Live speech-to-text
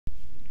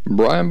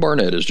Brian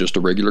Barnett is just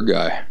a regular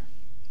guy.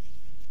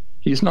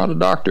 He's not a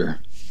doctor.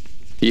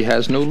 He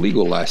has no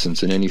legal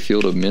license in any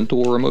field of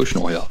mental or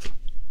emotional health.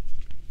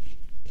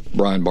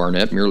 Brian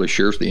Barnett merely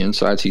shares the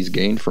insights he's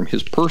gained from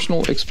his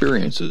personal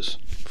experiences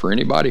for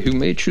anybody who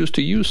may choose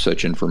to use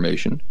such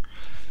information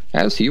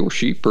as he or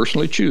she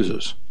personally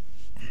chooses,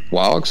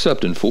 while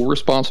accepting full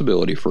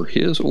responsibility for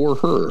his or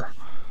her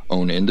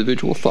own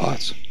individual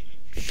thoughts,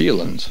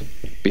 feelings,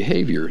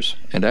 behaviors,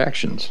 and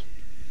actions.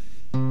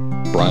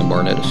 Brian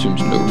Barnett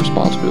assumes no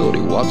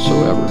responsibility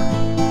whatsoever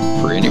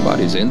for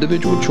anybody's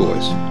individual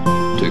choice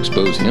to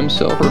expose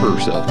himself or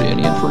herself to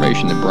any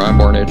information that Brian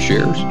Barnett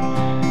shares,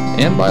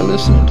 and by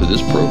listening to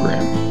this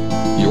program,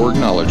 you're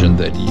acknowledging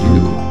that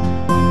you,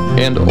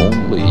 and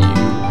only you,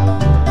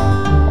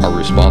 are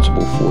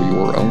responsible for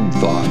your own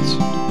thoughts,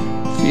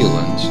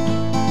 feelings,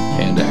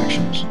 and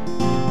actions.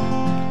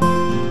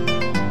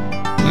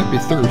 Happy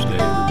Thursday,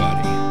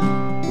 everybody.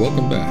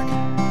 Welcome back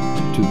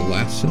to The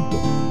Last Symptom.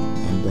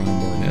 I'm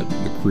Brian Barnett,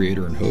 the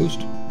creator and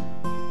host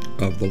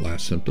of The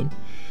Last Symptom.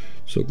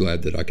 So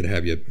glad that I could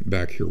have you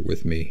back here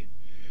with me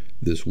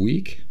this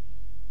week.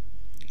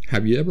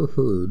 Have you ever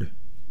heard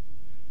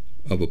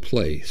of a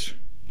place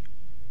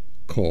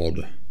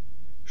called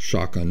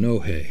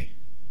Shakanohey?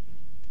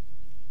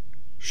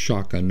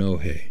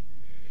 Shakanohey.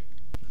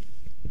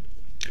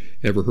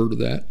 Ever heard of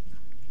that?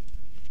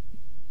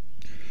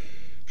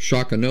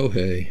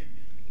 Shakanohey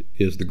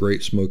is the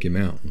Great Smoky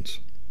Mountains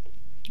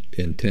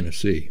in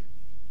Tennessee.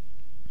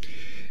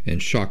 And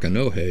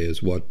Shakanohey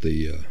is what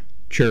the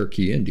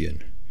Cherokee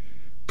Indian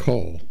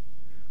call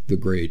the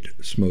Great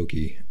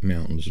Smoky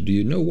Mountains. Do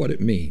you know what it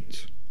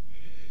means?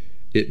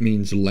 It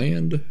means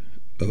land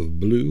of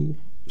blue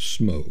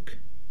smoke.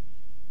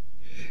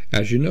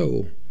 As you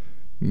know,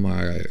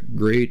 my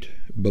great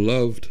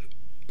beloved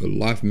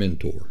life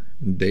mentor,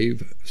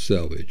 Dave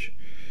Selvage,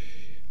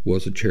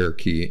 was a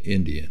Cherokee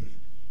Indian.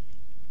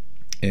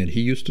 And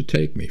he used to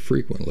take me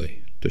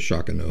frequently to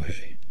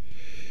Shakanohey.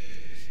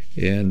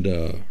 And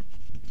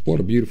what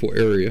a beautiful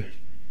area.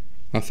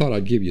 I thought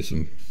I'd give you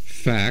some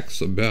facts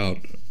about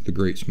the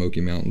Great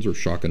Smoky Mountains, or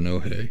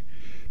Shakanohey,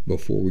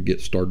 before we get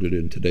started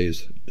in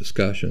today's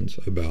discussions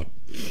about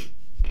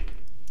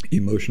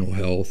emotional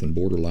health and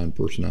borderline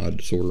personality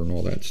disorder and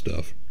all that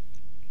stuff.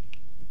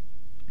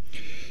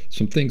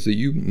 Some things that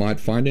you might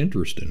find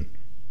interesting.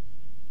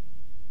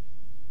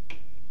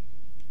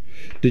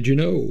 Did you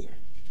know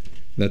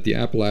that the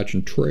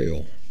Appalachian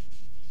Trail,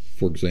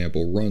 for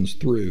example, runs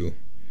through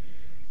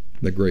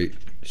the Great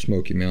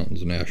Smoky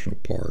Mountains National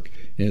Park?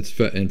 And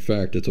in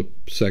fact, it's a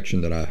section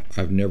that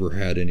I've never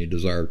had any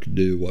desire to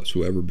do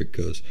whatsoever,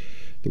 because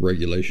the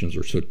regulations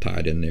are so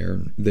tight in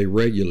there. They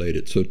regulate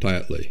it so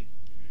tightly,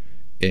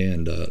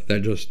 and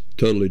that just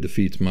totally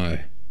defeats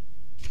my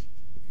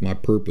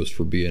purpose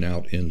for being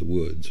out in the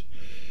woods.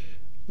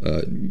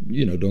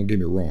 You know, don't get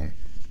me wrong,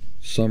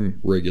 some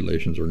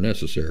regulations are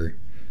necessary,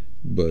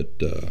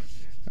 but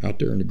out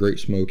there in the Great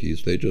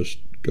Smokies, they just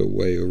go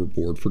way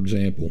overboard. For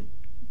example,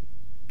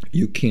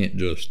 you can't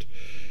just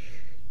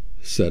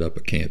set up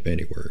a camp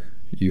anywhere.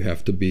 You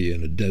have to be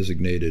in a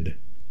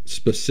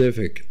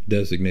specific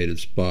designated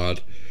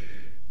spot.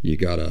 You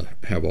gotta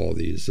have all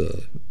these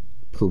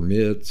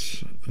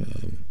permits.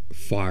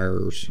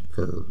 Fires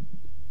are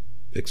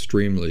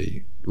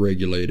extremely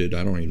regulated.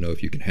 I don't even know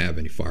if you can have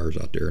any fires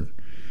out there in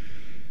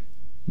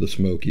the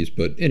Smokies,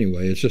 but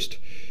anyway, it's just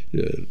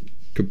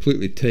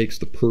completely takes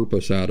the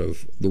purpose out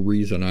of the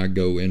reason I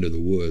go into the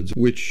woods,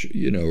 which,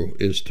 you know,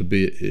 is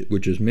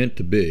meant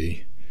to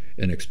be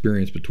an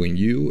experience between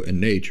you and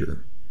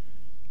nature,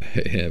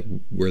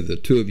 where the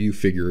two of you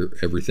figure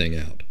everything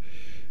out,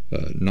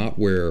 not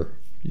where,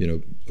 you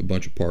know, a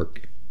bunch of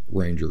park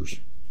rangers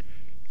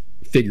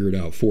figure it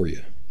out for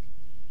you.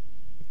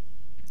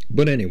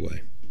 But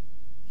anyway,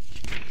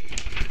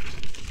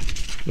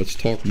 let's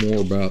talk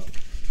more about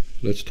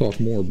this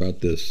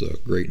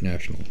great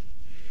national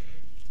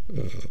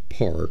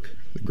park,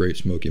 the Great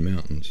Smoky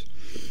Mountains.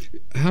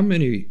 How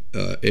many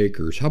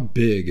acres, how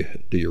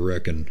big do you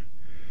reckon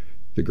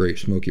the Great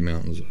Smoky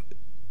Mountains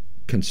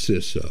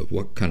consists of?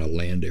 What kind of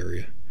land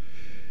area?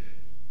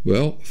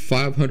 Well,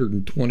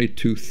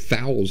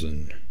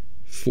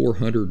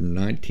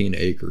 522,419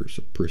 acres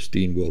of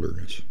pristine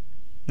wilderness.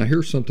 Now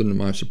here's something that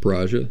might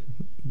surprise you,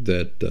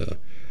 that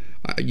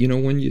you know,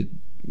 when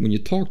you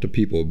talk to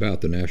people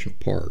about the national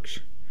parks,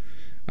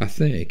 I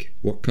think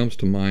what comes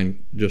to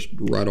mind just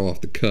right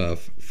off the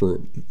cuff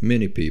for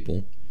many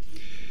people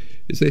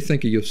is they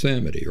think of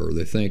Yosemite, or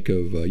they think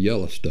of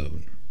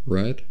Yellowstone,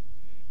 right?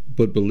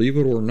 But believe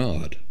it or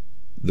not,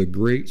 the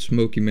Great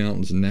Smoky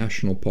Mountains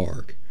National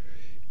Park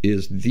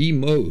is the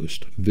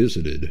most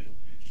visited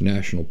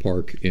national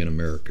park in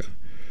America.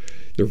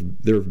 There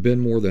have been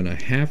more than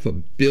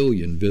 500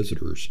 million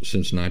visitors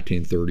since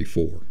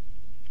 1934.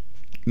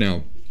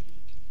 Now,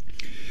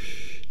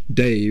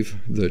 Dave,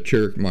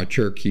 my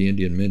Cherokee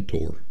Indian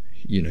mentor,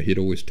 you know, he'd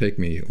always take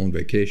me on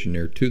vacation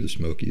there to the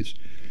Smokies,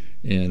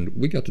 and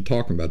we got to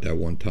talking about that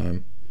one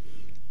time.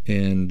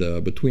 And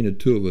between the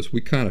two of us,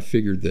 we kind of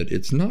figured that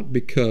it's not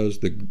because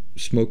the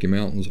Smoky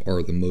Mountains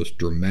are the most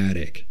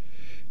dramatic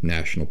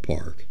national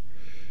park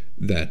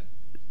that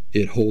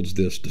it holds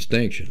this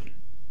distinction.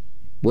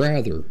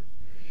 Rather,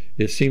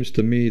 it seems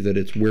to me that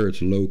it's where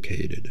it's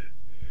located.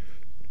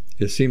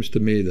 It seems to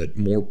me that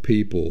more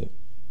people,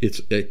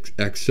 it's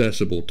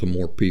accessible to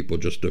more people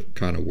just to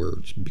kind of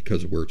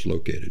because of where it's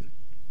located.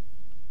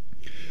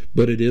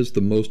 But it is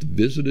the most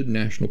visited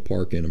national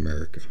park in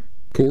America.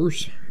 Of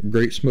course,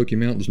 Great Smoky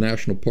Mountains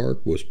National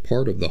Park was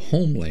part of the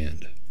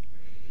homeland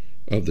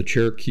of the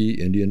Cherokee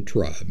Indian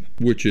tribe,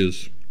 which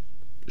is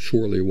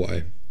surely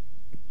why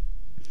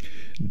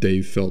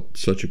Dave felt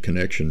such a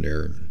connection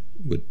there and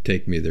would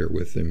take me there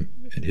with him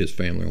and his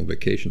family on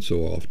vacation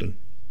so often.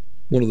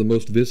 One of the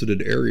most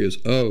visited areas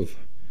of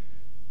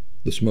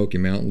the Smoky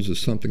Mountains is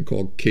something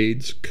called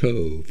Cades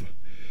Cove.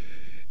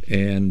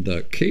 And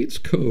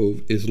Cades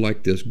Cove is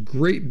like this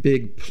great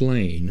big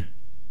plain,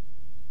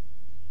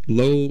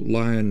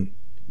 low-lying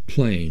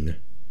plain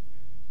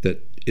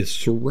that is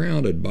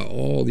surrounded by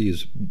all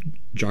these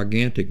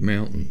gigantic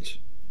mountains.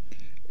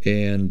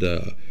 And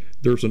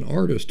there's an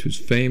artist who's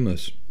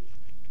famous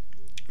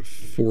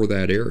for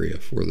that area,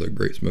 for the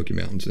Great Smoky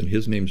Mountains, and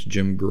his name's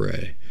Jim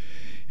Gray.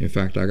 In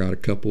fact, I got a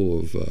couple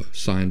of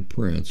signed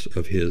prints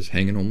of his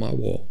hanging on my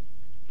wall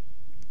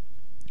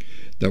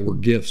that were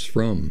gifts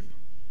from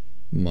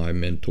my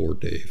mentor,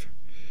 Dave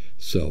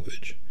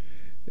Selvage.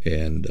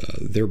 And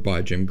they're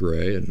by Jim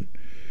Gray. And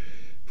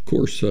of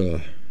course,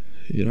 I'm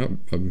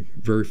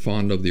very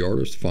fond of the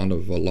artist, fond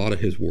of a lot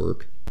of his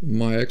work.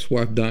 My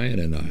ex-wife Diane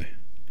and I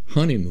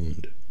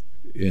honeymooned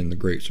in the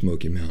Great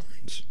Smoky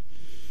Mountains.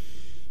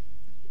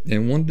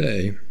 And one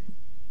day,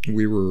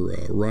 we were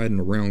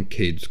riding around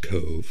Cades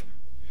Cove,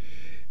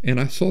 and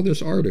I saw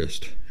this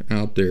artist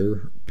out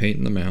there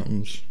painting the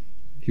mountains.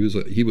 He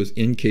was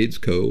in Cades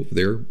Cove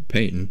there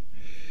painting,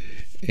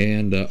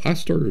 and I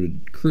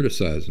started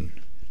criticizing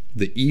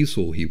the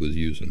easel he was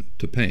using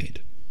to paint.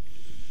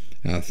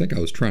 I think I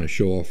was trying to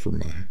show off for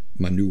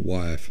my new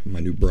wife, my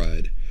new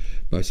bride.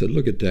 But I said,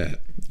 look at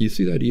that. You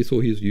see that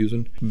easel he's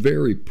using?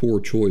 Very poor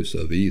choice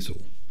of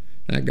easel.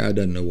 That guy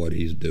doesn't know what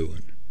he's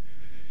doing.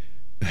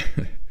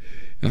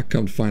 I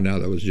come to find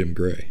out that was Jim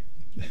Gray,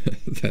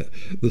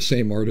 the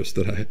same artist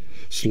that I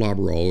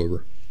slobber all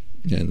over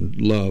and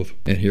love.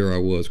 And here I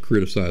was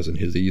criticizing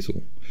his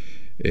easel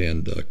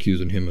and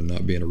accusing him of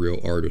not being a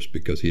real artist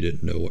because he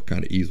didn't know what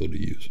kind of easel to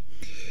use.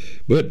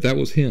 But that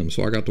was him,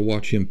 so I got to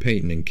watch him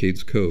painting in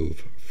Cades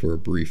Cove for a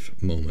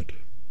brief moment.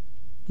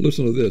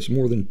 Listen to this.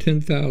 More than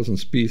 10,000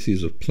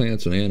 species of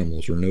plants and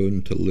animals are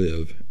known to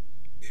live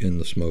in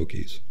the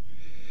Smokies,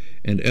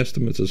 and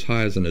estimates as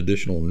high as an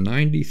additional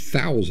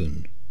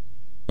 90,000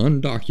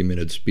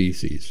 undocumented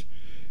species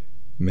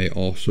may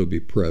also be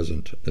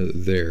present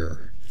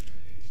there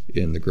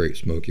in the Great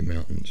Smoky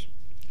Mountains.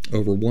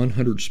 Over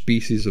 100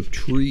 species of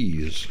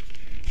trees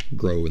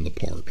grow in the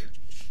park.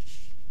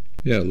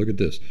 Yeah, look at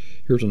this.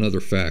 Here's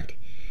another fact.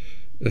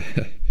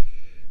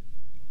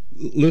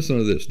 Listen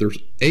to this. There's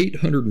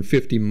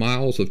 850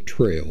 miles of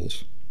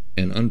trails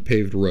and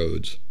unpaved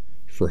roads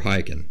for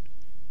hiking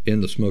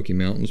in the Smoky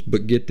Mountains,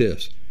 but get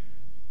this.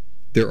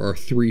 There are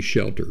 3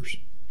 shelters.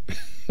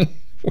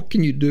 What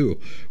can you do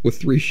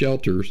with 3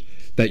 shelters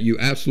that you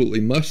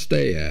absolutely must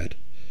stay at?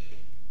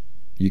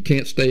 You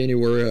can't stay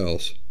anywhere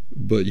else,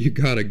 but you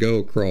got to go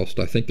across,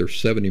 I think there's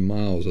 70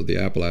 miles of the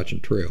Appalachian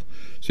Trail.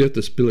 So you have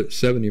to split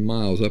 70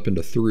 miles up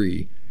into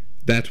 3.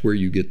 That's where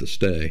you get to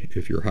stay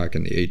if you're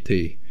hiking the AT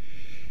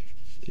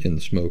in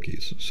the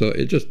Smokies. So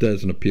it just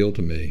doesn't appeal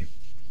to me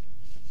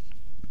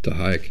to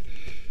hike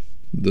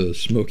the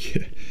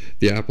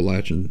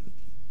Appalachian,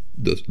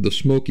 the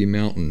Smoky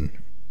Mountain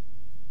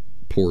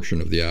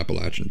portion of the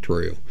Appalachian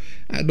Trail.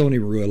 I don't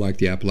even really like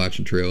the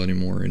Appalachian Trail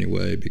anymore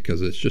anyway,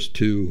 because it's just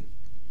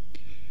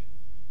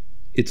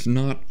it's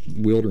not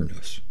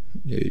wilderness.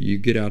 You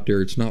get out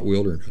there, it's not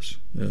wilderness.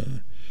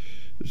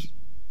 There's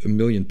a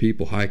million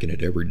people hiking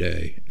it every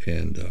day,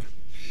 and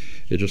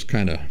it just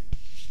kind of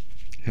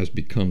has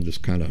become this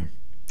kind of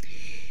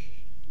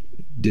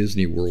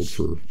Disney World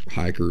for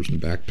hikers and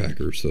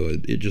backpackers, so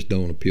it just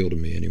don't appeal to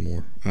me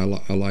anymore. I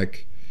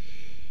like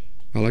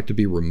to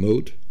be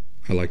remote.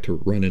 I like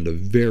to run into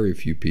very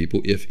few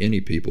people, if any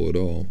people at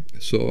all.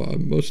 So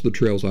most of the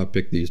trails I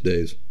pick these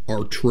days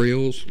are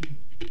trails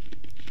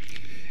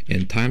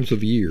and times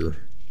of year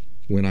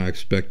when I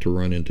expect to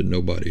run into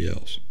nobody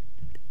else.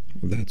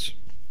 That's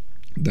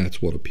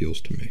what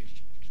appeals to me.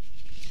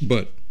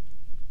 But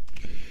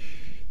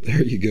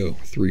there you go,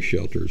 3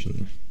 shelters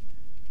in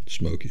the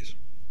Smokies,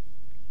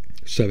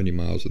 70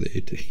 miles of the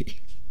AT.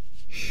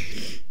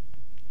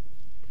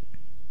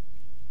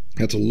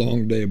 That's a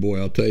long day, boy,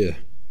 I'll tell you.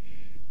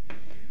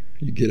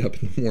 You get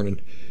up in the morning,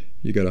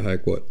 you got to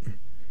hike,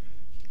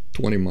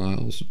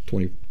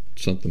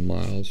 20-something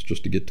miles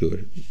just to get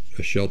to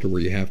a shelter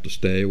where you have to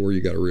stay, or you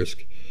got to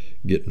risk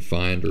getting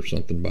fined or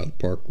something by the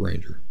park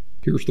ranger.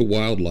 Here's the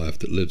wildlife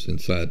that lives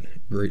inside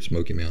Great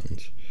Smoky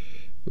Mountains.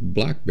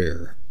 Black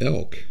bear,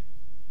 elk,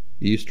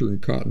 eastern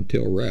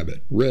cottontail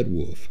rabbit, red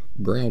wolf,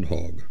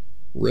 groundhog,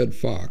 red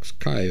fox,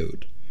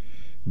 coyote,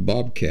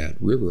 bobcat,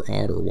 river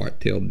otter,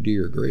 white-tailed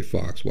deer, gray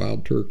fox,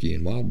 wild turkey,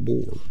 and wild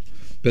boar.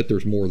 Bet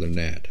there's more than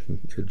that.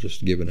 They're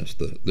just giving us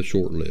the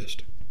short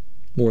list.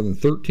 More than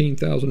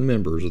 13,000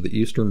 members of the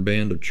Eastern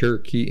Band of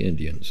Cherokee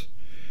Indians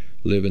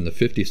live in the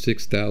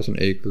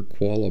 56,000-acre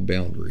Qualla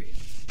boundary,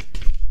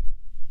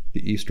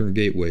 the eastern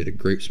gateway to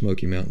Great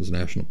Smoky Mountains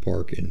National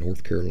Park in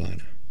North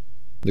Carolina.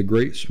 The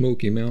Great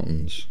Smoky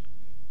Mountains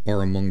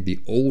are among the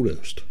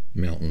oldest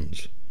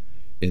mountains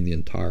in the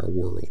entire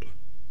world.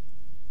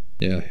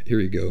 Yeah, here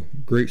you go.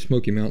 Great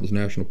Smoky Mountains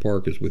National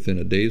Park is within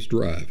a day's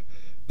drive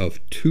of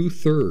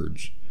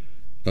 2/3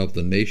 of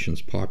the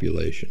nation's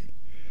population.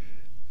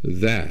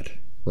 That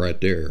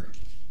right there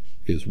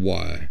is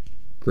why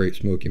Great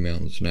Smoky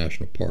Mountains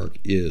National Park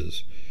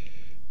is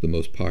the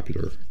most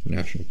popular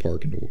national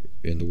park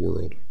in the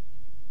world.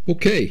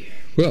 Okay,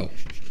 well,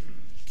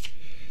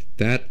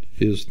 that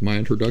is my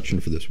introduction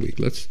for this week.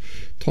 Let's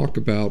talk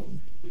about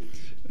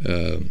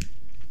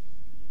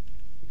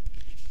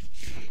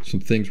some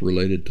things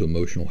related to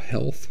emotional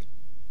health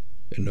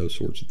and those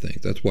sorts of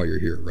things. That's why you're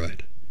here,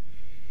 right?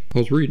 I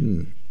was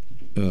reading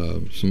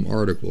some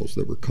articles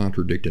that were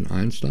contradicting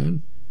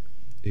Einstein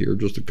here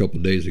just a couple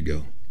days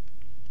ago.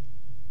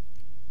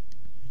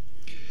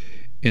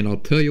 And I'll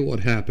tell you what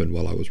happened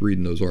while I was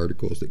reading those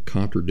articles that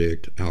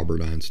contradict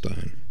Albert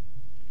Einstein.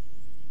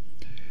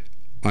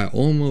 I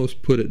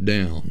almost put it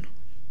down.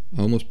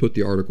 I almost put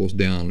the articles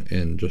down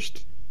and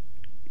just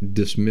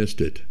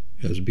dismissed it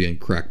as being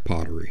crack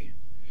pottery.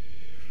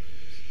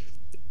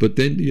 But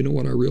then, you know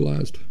what I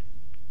realized?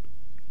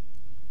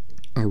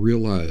 I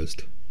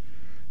realized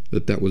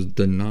that that was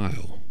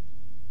denial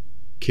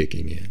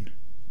kicking in.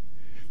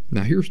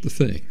 Now, here's the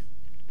thing.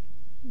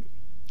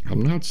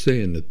 I'm not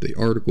saying that the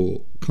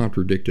article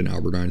contradicting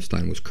Albert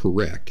Einstein was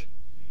correct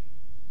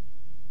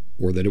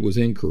or that it was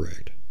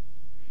incorrect.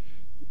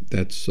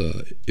 That's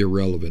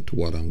irrelevant to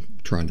what I'm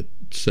trying to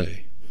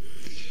say.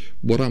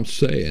 What I'm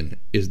saying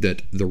is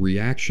that the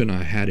reaction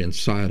I had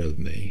inside of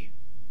me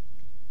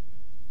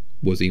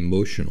was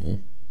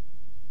emotional,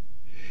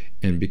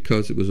 and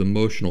because it was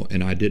emotional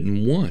and I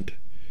didn't want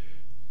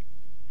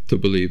to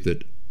believe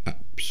that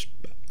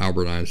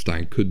Albert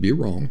Einstein could be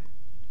wrong,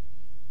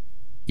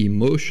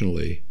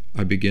 emotionally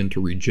I began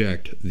to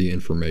reject the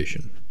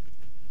information.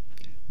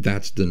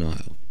 That's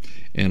denial,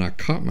 and I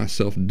caught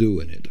myself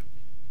doing it.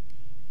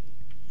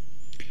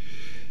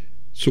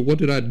 So what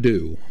did I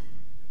do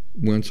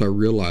once I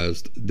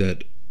realized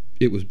that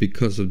it was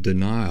because of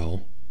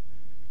denial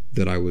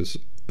that I was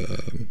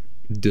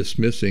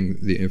dismissing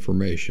the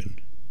information?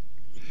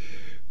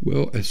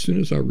 Well, as soon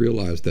as I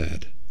realized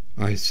that,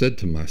 I said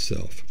to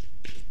myself,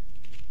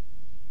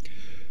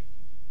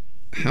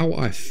 how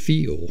I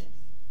feel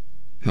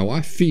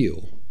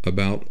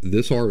about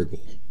this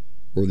article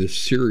or this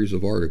series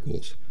of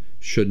articles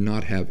should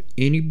not have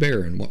any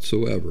bearing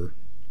whatsoever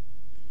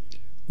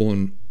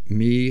on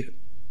me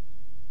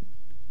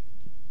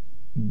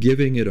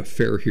giving it a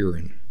fair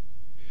hearing.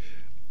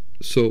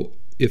 So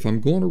if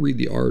I'm going to read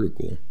the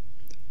article,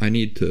 I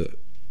need to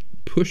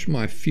push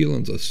my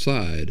feelings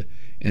aside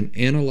and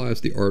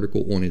analyze the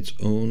article on its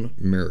own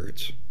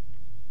merits.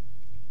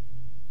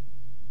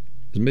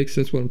 Does it make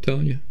sense what I'm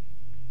telling you?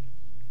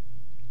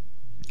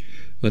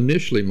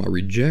 Initially, my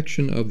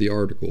rejection of the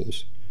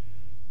articles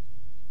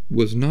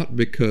was not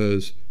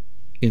because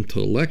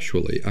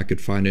intellectually I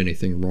could find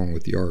anything wrong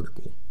with the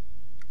article,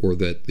 or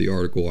that the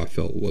article I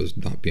felt was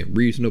not being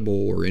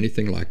reasonable or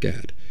anything like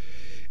that.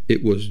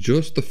 It was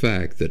just the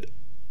fact that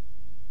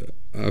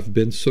I've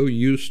been so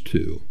used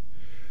to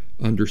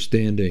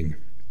understanding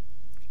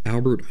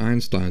Albert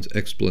Einstein's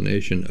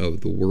explanation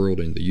of the world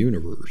and the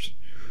universe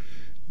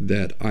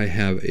that I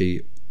have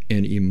an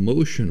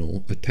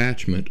emotional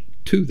attachment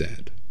to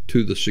that,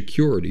 to the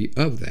security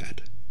of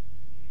that.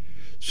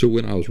 So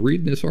when I was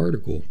reading this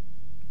article,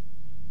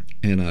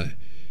 and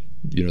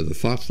the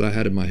thoughts that I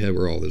had in my head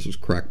were, oh, this is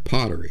crack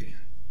pottery.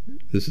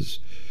 This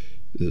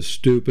is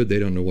stupid. They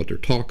don't know what they're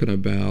talking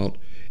about.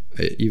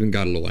 I even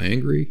got a little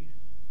angry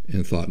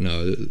and thought,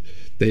 no,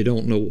 they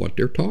don't know what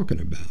they're talking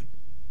about.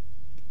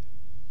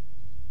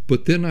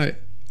 But then I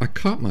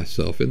caught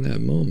myself in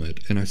that moment,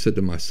 and I said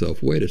to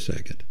myself, wait a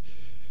second.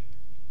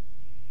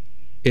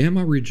 Am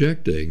I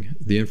rejecting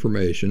the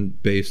information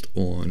based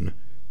on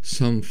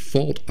some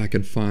fault I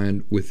can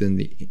find within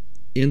the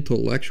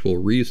intellectual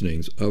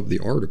reasonings of the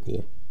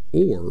article,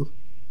 or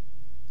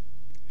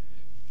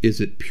is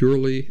it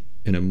purely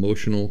an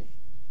emotional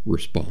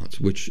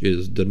response, which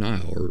is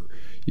denial, or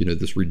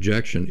this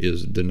rejection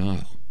is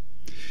denial?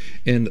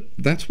 And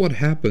that's what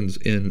happens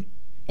in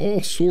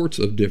all sorts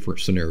of different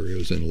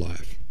scenarios in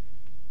life,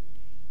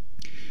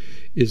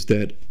 is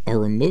that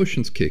our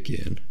emotions kick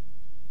in,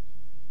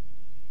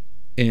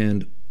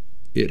 and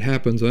it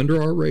happens under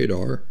our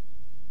radar,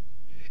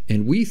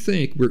 and we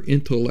think we're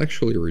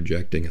intellectually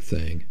rejecting a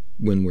thing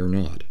when we're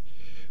not.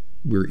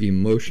 We're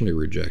emotionally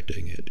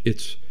rejecting it.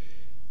 It's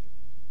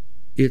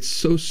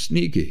so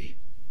sneaky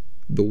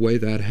the way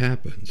that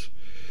happens.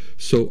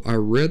 So I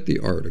read the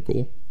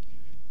article.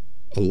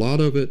 A lot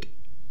of it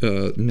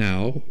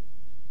now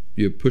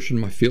pushing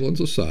my feelings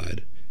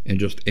aside and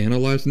just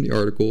analyzing the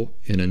article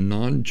in a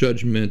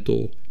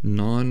non-judgmental,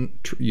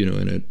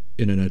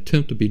 in an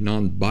attempt to be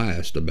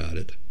non-biased about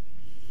it.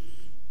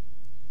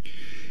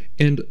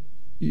 And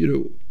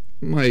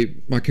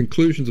my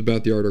conclusions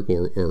about the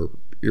article are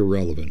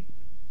irrelevant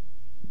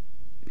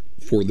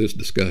for this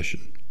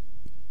discussion.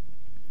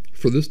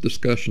 For this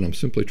discussion, I'm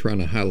simply trying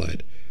to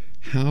highlight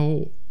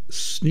how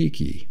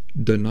sneaky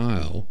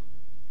denial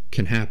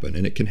can happen,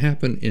 and it can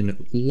happen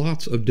in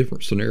lots of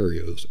different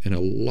scenarios and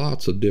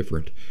lots of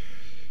different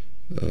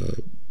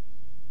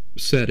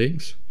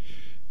settings,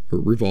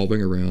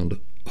 revolving around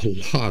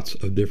lots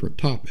of different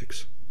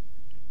topics.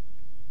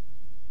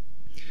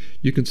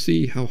 You can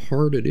see how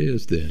hard it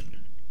is then,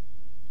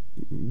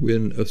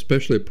 when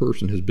especially a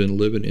person has been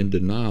living in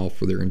denial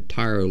for their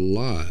entire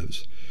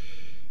lives,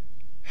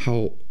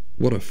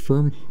 what a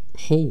firm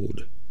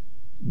hold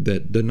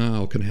that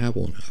denial can have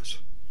on us.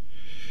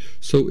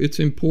 So it's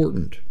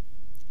important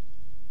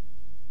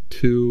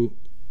to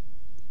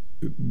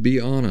be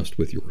honest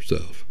with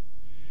yourself.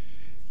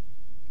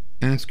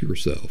 Ask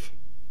yourself,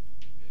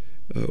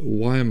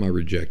 why am I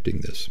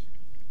rejecting this?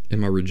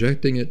 Am I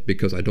rejecting it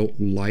because I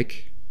don't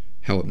like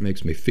how it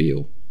makes me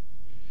feel?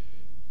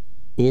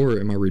 Or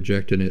am I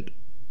rejecting it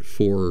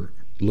for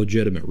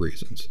legitimate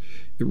reasons?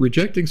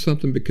 Rejecting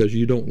something because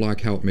you don't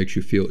like how it makes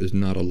you feel is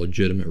not a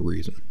legitimate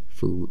reason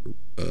for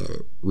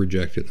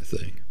rejecting a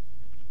thing.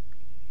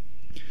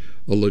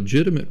 A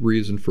legitimate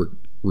reason for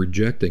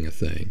rejecting a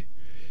thing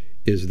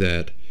is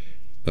that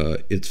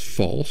it's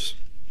false,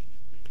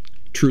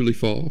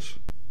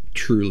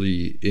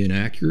 truly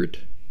inaccurate,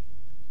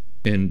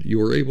 and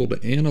you're able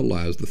to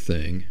analyze the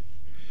thing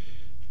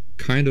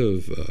kind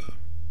of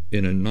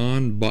in a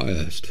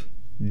non-biased,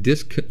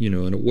 in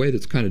a way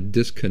that's kind of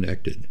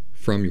disconnected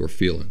from your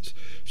feelings,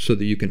 so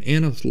that you can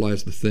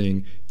analyze the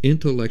thing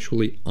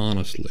intellectually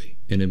honestly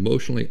and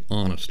emotionally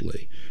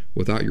honestly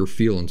without your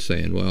feelings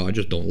saying, well, I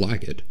just don't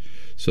like it,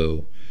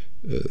 so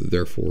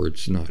therefore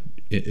it's not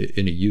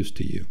any use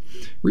to you.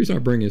 The reason I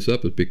bring this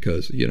up is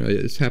because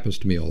this happens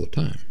to me all the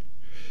time.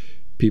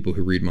 People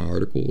who read my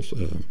articles,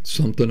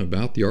 something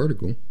about the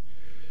article,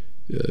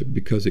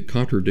 because it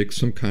contradicts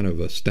some kind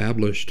of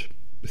established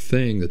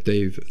thing that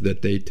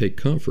they take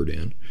comfort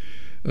in,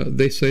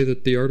 they say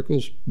that the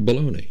article's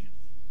baloney,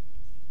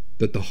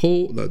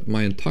 that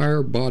my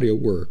entire body of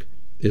work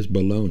is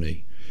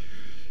baloney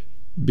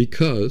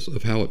because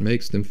of how it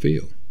makes them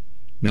feel.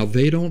 Now,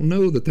 they don't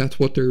know that that's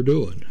what they're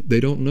doing. They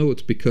don't know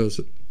it's because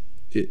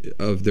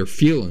of their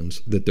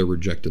feelings that they're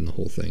rejecting the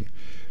whole thing.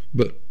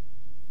 But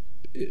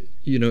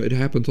it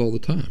happens all the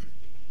time.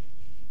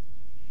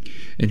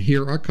 And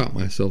here I caught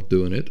myself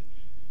doing it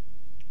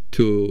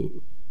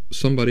to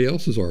somebody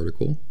else's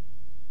article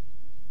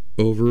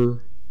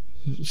over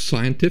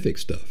scientific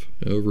stuff,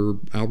 over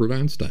Albert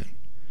Einstein,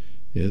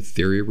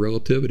 theory of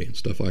relativity and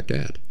stuff like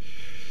that.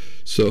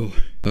 So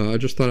I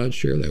just thought I'd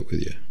share that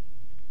with you.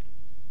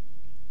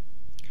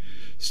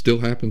 Still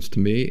happens to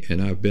me,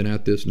 and I've been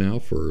at this now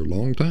for a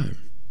long time.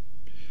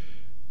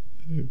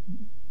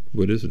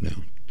 What is it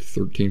now?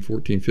 13,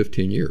 14,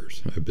 15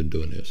 years I've been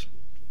doing this.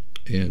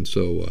 And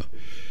so,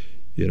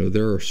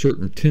 there are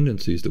certain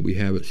tendencies that we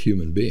have as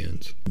human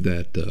beings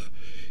that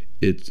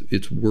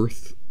it's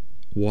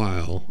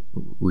worthwhile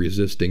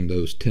resisting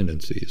those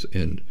tendencies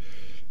and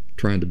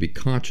trying to be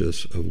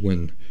conscious of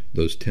when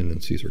those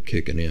tendencies are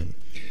kicking in.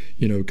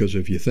 Because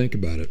if you think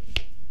about it,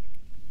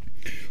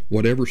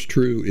 whatever's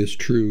true is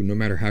true no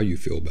matter how you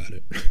feel about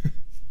it.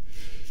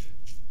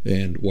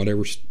 And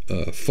whatever's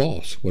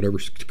false,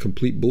 whatever's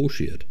complete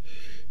bullshit,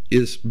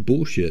 is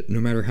bullshit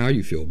no matter how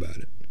you feel about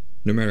it.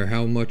 No matter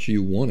how much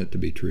you want it to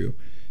be true,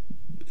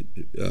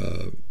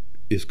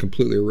 is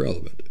completely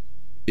irrelevant.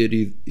 It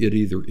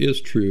either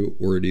is true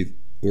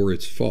or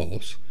it's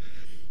false,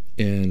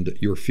 and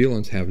your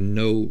feelings have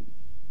no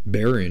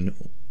bearing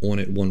on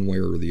it one way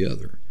or the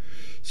other.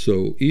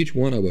 So each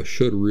one of us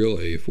should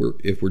really,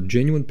 if we're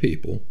genuine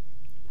people,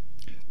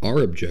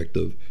 our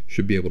objective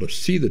should be able to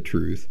see the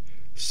truth,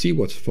 see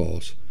what's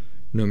false,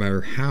 no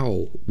matter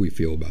how we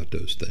feel about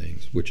those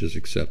things, which is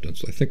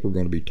acceptance. I think we're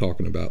going to be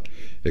talking about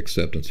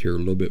acceptance here a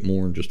little bit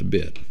more in just a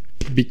bit.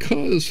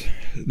 Because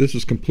this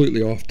is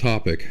completely off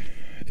topic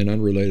and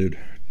unrelated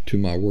to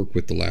my work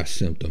with the Last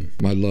Symptom,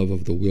 my love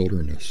of the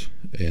wilderness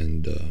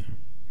and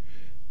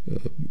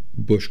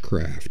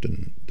bushcraft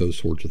and those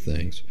sorts of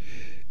things.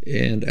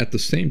 And at the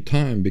same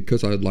time,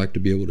 because I'd like to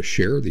be able to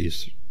share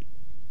this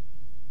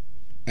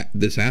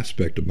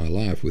aspect of my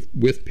life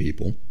with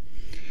people,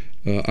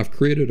 I've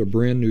created a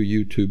brand new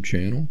YouTube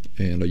channel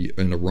and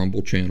a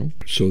Rumble channel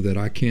so that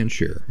I can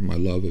share my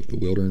love of the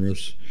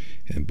wilderness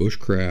and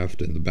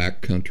bushcraft and the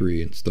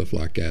backcountry and stuff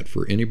like that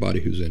for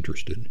anybody who's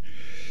interested.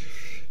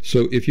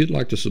 So if you'd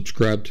like to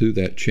subscribe to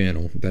that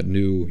channel, that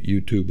new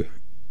YouTube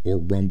or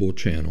Rumble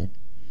channel,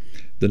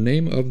 the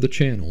name of the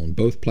channel on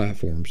both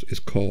platforms is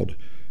called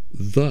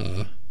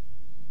The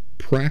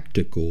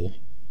Practical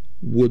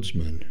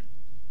Woodsman.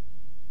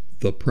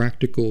 The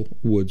Practical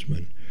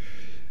Woodsman.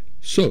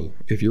 So,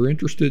 if you're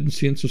interested in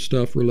seeing some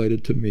stuff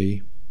related to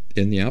me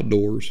in the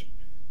outdoors,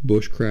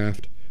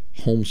 bushcraft,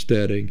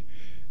 homesteading,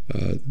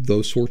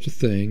 those sorts of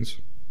things,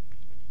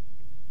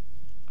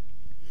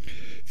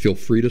 feel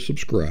free to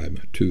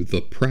subscribe to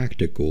the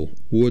Practical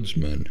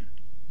Woodsman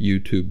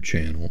YouTube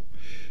channel.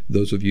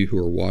 Those of you who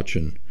are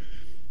watching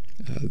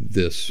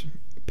this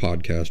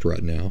podcast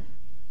right now,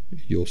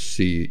 you'll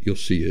see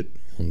it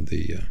on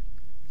the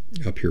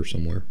up here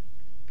somewhere,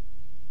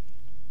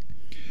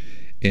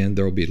 and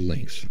there will be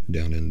links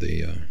down in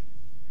the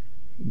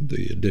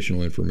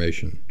additional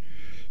information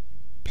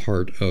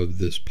part of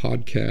this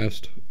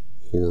podcast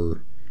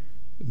or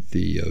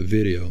the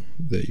video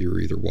that you're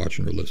either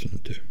watching or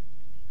listening to.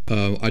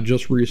 I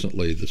just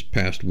recently, this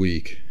past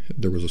week,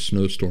 there was a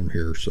snowstorm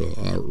here, so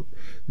I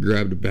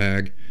grabbed a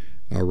bag,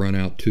 I run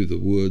out to the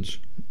woods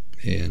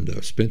and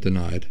spent the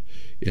night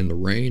in the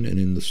rain and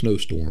in the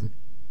snowstorm,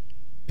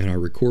 and I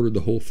recorded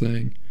the whole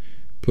thing,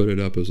 put it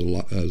up as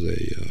a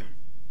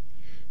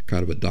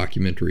kind of a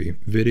documentary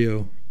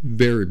video.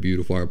 Very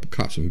beautiful. I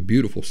caught some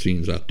beautiful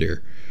scenes out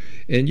there.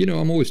 And you know,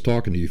 I'm always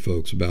talking to you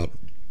folks about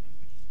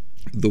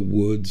the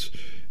woods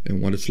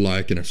and what it's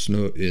like in the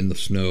snow,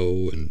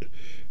 and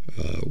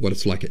what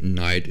it's like at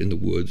night in the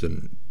woods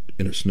and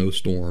in a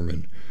snowstorm.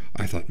 And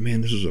I thought,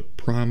 man, this is a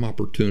prime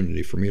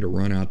opportunity for me to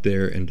run out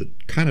there and to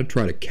kind of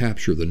try to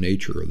capture the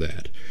nature of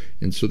that.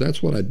 And so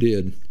that's what I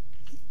did.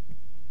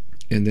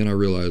 And then I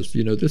realized,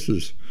 you know, this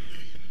is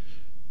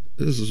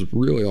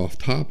really off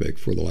topic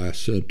for the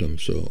Last Symptom,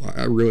 so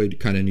I really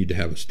kind of need to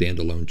have a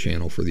standalone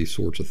channel for these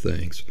sorts of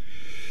things.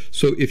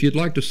 So if you'd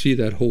like to see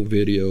that whole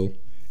video,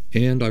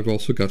 and I've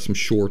also got some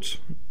shorts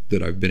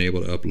that I've been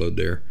able to upload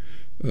there,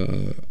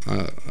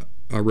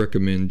 I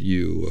recommend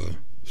you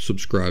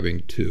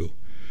subscribing to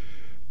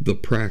The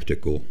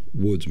Practical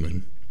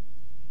Woodsman,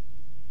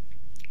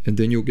 and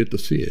then you'll get to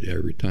see it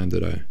every time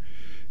that I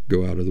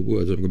go out of the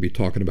woods. I'm going to be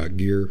talking about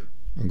gear.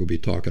 I'm going to be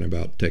talking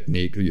about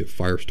technique,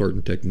 fire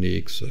starting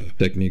techniques,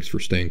 techniques for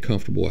staying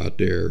comfortable out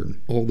there,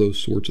 and all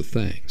those sorts of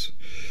things.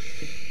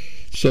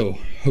 So,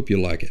 hope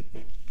you like it.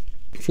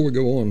 Before we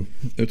go on,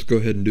 let's go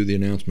ahead and do the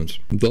announcements.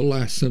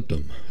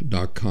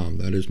 TheLastSymptom.com,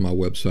 that is my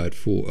website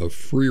full of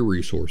free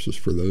resources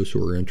for those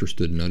who are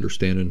interested in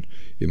understanding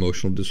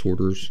emotional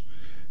disorders,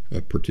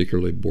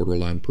 particularly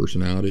borderline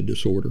personality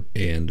disorder,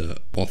 and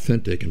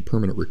authentic and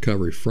permanent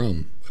recovery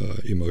from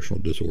emotional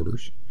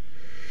disorders.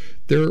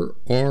 There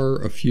are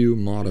a few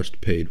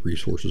modest paid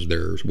resources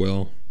there as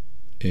well,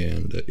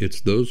 and it's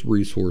those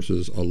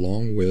resources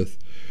along with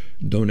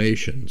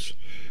donations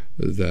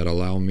that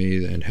allow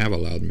me and have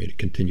allowed me to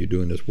continue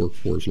doing this work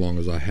for as long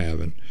as I have.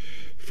 And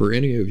for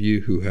any of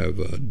you who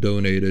have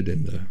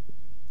donated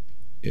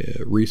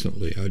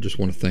recently, I just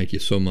want to thank you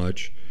so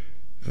much.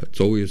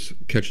 It's always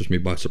catches me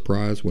by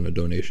surprise when a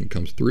donation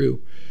comes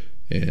through,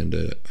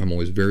 and I'm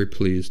always very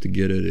pleased to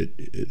get it.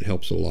 It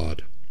helps a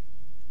lot.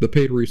 The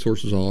paid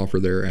resources I'll offer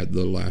there at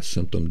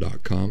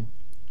thelastsymptom.com.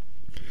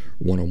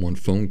 One-on-one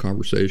phone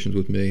conversations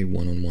with me,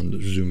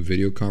 one-on-one Zoom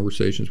video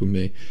conversations with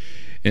me,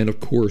 and of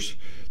course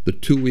the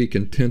 2-week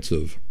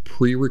intensive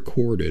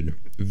pre-recorded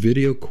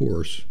video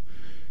course.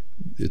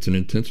 It's an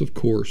intensive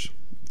course.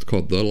 It's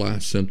called The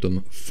Last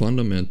Symptom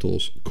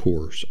Fundamentals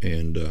Course,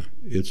 and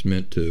it's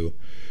meant to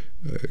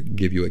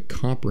give you a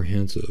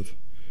comprehensive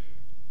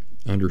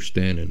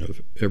understanding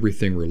of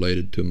everything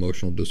related to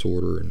emotional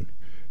disorder, and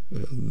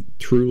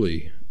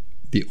truly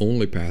the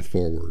only path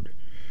forward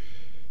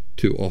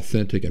to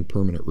authentic and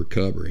permanent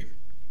recovery.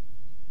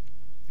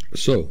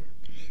 So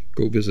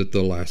go visit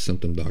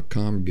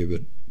thelastsymptom.com, give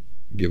it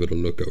a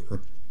look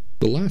over.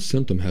 The Last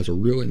Symptom has a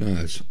really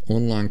nice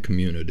online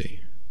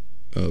community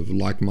of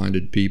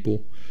like-minded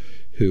people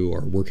who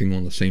are working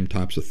on the same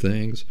types of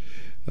things,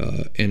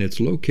 and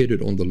it's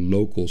located on the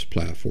Locals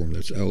platform.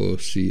 That's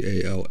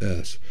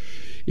LOCALS.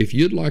 If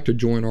you'd like to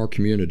join our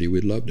community,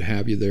 we'd love to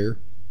have you there.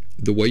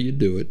 The way you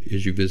do it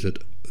is you visit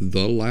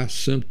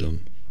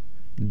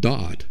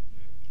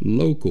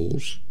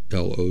thelastsymptom.locals,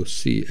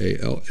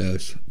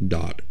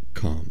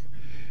 LOCALS.com.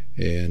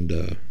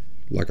 And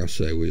like I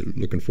say, we're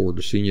looking forward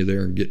to seeing you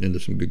there and getting into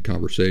some good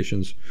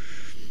conversations.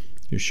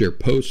 You share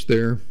posts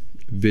there,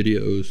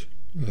 videos,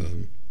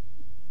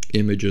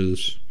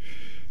 images,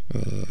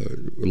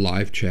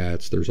 live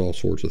chats. There's all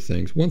sorts of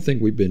things. One thing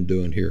we've been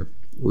doing here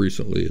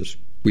recently is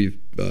we've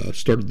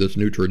started this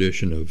new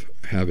tradition of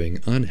having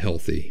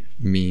Unhealthy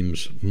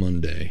Memes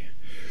Monday.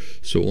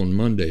 So on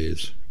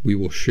Mondays, we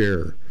will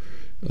share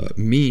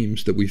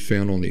memes that we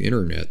found on the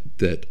internet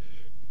that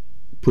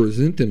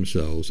present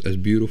themselves as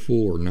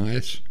beautiful or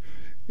nice,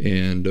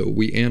 and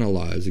we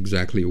analyze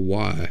exactly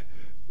why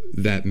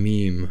that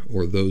meme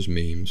or those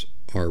memes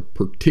are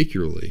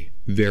particularly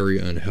very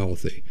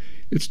unhealthy.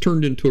 It's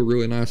turned into a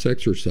really nice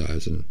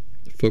exercise, and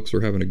folks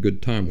are having a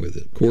good time with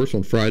it. Of course,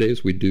 on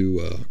Fridays we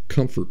do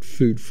Comfort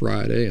Food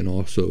Friday and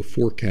also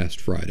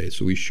Forecast Friday.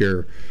 So we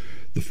share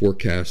the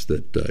forecast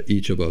that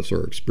each of us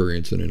are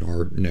experiencing in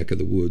our neck of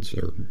the woods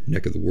or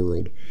neck of the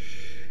world,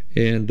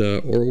 and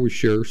or we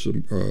share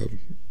some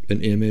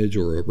an image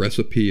or a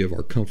recipe of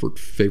our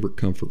favorite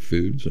comfort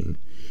foods. And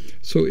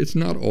so it's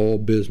not all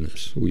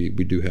business. We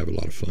do have a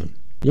lot of fun.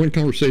 One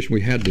conversation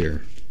we had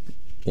there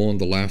on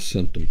the Last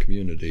Symptom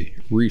community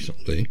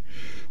recently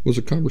was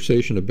a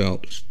conversation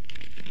about,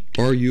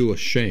 are you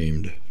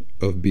ashamed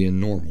of being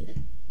normal?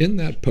 In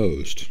that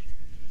post,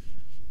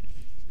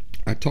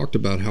 I talked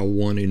about how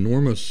one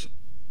enormous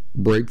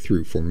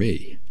breakthrough for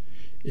me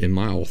in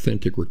my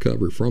authentic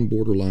recovery from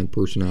borderline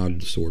personality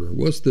disorder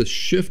was this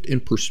shift in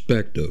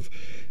perspective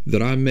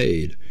that I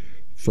made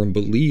from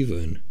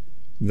believing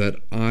that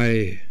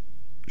I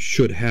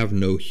should have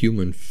no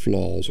human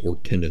flaws or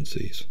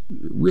tendencies.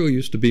 It really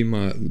used to be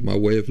my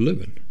way of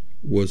living,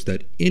 was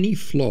that any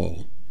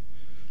flaw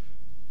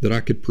that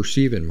I could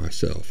perceive in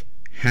myself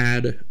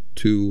had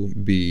to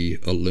be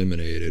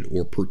eliminated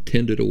or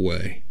pretended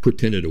away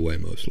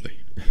mostly.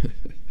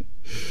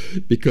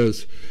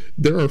 Because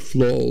there are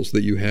flaws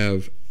that you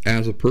have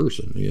as a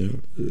person.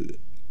 You know,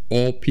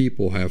 all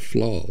people have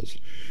flaws,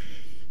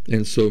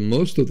 and so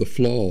most of the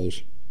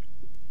flaws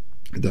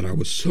that I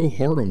was so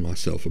hard on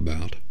myself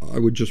about, I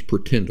would just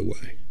pretend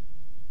away,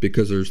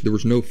 because there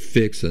was no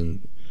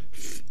fixing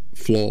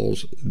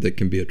flaws that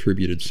can be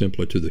attributed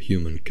simply to the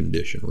human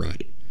condition,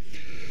 right?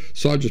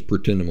 So I just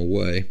pretend them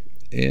away.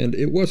 And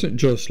it wasn't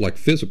just like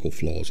physical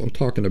flaws. I'm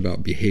talking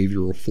about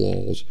behavioral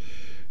flaws,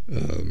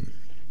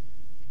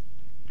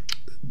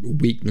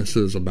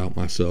 weaknesses about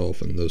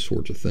myself, and those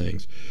sorts of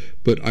things.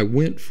 But I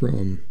went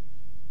from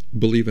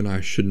believing I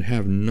shouldn't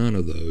have none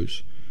of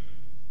those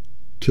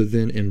to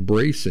then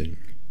embracing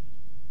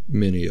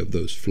many of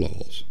those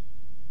flaws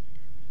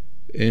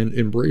and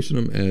embracing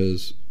them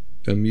as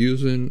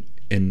amusing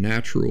and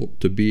natural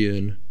to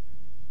being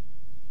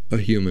a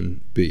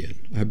human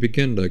being. I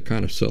began to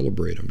kind of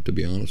celebrate them, to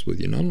be honest with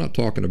you. And I'm not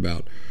talking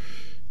about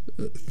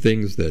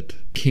things that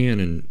can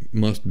and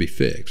must be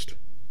fixed.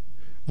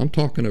 I'm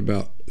talking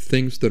about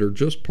things that are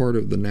just part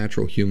of the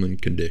natural human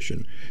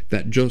condition,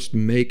 that just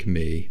make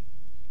me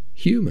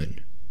human.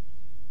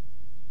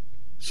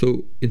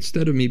 So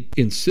instead of me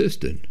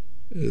insisting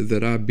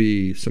that I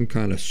be some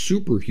kind of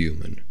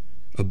superhuman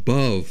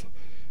above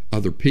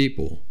other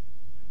people,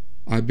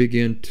 I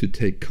began to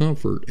take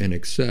comfort and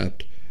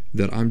accept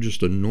that I'm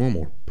just a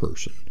normal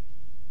person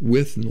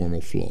with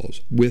normal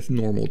flaws, with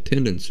normal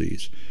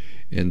tendencies,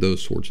 and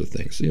those sorts of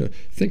things. You know,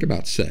 think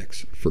about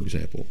sex, for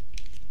example.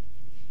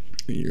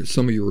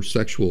 Some of your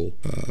sexual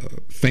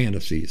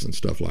fantasies and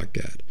stuff like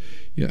that.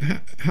 You know,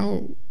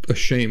 how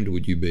ashamed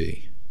would you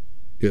be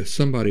if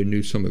somebody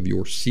knew some of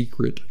your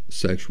secret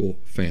sexual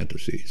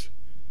fantasies?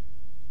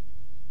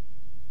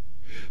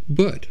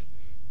 But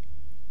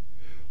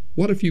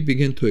what if you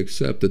begin to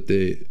accept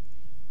that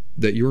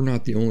you're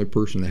not the only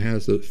person that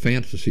has the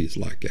fantasies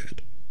like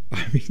that?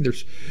 I mean,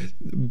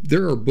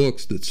 there are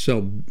books that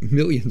sell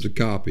millions of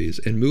copies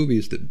and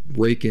movies that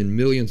rake in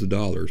millions of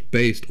dollars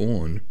based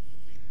on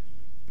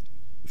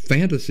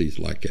fantasies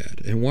like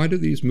that. And why do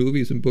these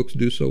movies and books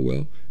do so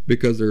well?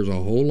 Because there's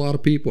a whole lot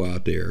of people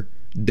out there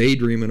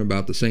daydreaming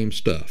about the same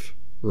stuff,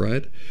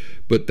 right?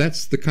 But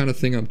that's the kind of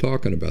thing I'm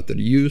talking about. That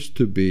used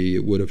to be,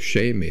 it would have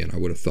shamed me, and I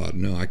would have thought,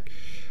 no,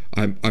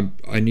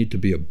 I need to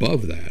be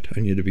above that. I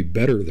need to be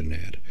better than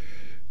that.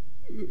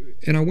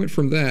 And I went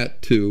from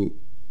that to,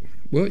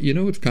 well, you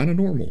know, it's kind of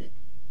normal.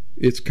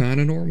 It's kind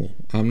of normal.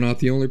 I'm not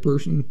the only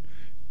person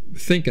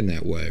thinking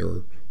that way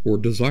or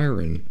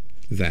desiring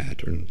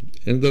that, and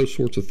those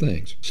sorts of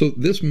things. So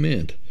this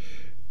meant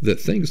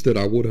that things that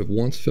I would have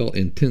once felt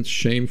intense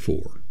shame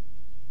for,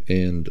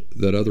 and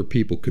that other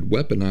people could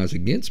weaponize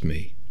against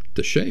me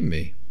to shame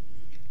me,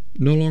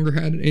 no longer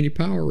had any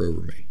power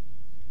over me.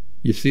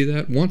 You see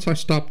that? Once I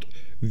stopped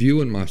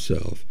viewing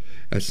myself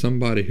as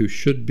somebody who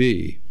should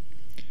be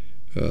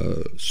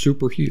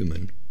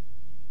superhuman,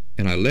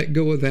 and I let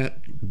go of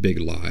that big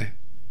lie,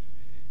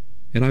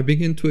 and I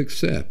begin to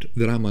accept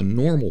that I'm a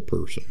normal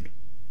person,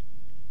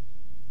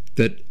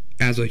 that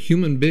as a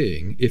human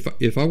being,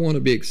 if I want to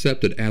be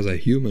accepted as a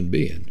human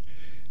being,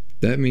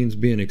 that means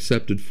being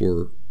accepted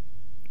for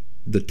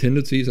the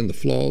tendencies and the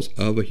flaws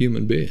of a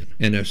human being.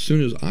 And as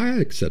soon as I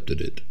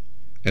accepted it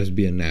as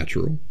being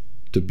natural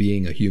to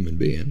being a human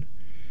being,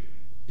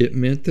 it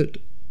meant that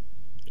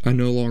I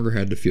no longer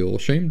had to feel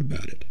ashamed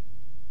about it.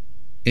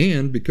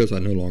 And because I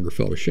no longer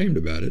felt ashamed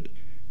about it,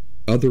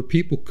 other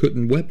people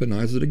couldn't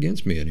weaponize it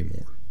against me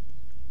anymore.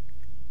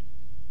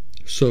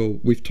 So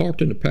we've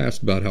talked in the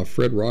past about how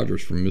Fred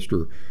Rogers from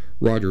Mr.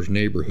 Rogers'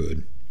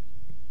 Neighborhood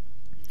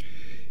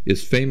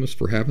is famous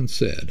for having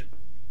said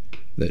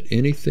that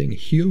anything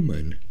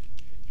human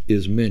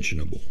is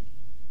mentionable,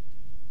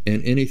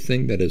 and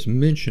anything that is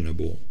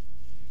mentionable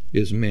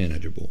is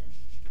manageable.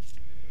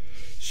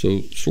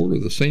 So sort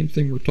of the same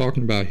thing we're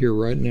talking about here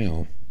right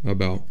now,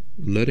 about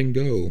letting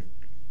go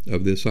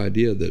of this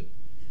idea that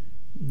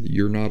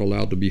you're not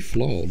allowed to be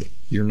flawed.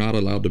 You're not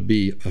allowed to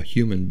be a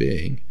human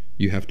being.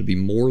 You have to be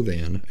more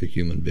than a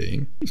human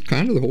being. It's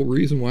kind of the whole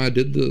reason why I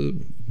did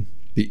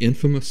the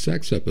infamous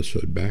sex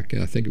episode back,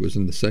 I think it was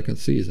in the second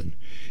season.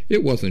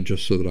 It wasn't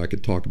just so that I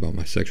could talk about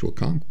my sexual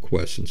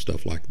conquests and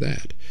stuff like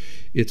that.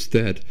 It's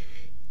that,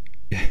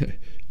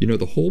 you know,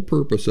 the whole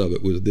purpose of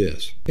it was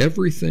this.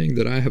 Everything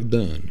that I have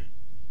done,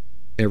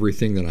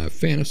 everything that I've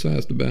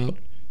fantasized about,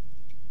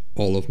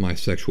 all of my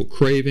sexual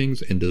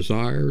cravings and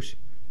desires,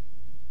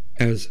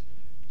 as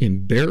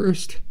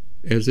embarrassed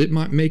as it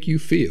might make you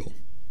feel,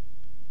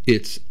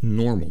 it's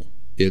normal.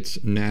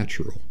 It's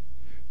natural.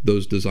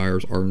 Those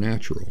desires are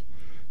natural.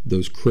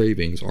 Those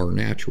cravings are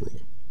natural.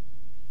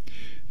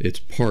 It's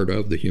part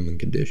of the human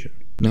condition.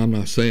 Now, I'm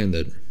not saying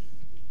that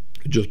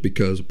just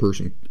because a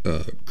person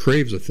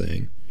craves a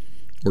thing,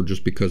 or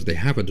just because they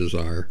have a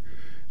desire,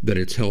 that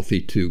it's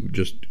healthy to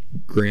just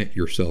grant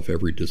yourself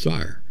every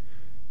desire.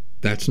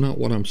 That's not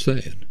what I'm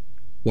saying.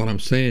 What I'm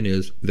saying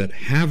is that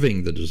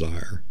having the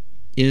desire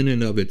in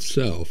and of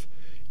itself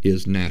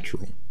is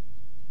natural.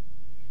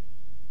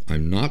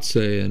 I'm not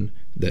saying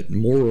that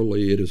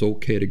morally it is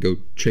okay to go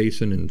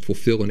chasing and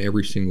fulfilling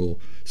every single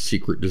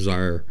secret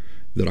desire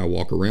that I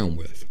walk around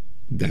with.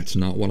 That's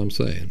not what I'm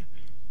saying.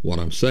 What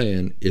I'm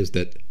saying is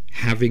that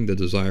having the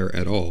desire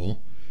at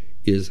all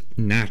is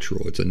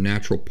natural. It's a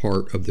natural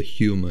part of the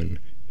human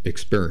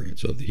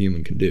experience, of the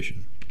human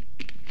condition.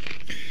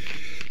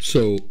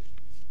 So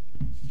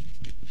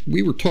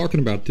we were talking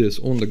about this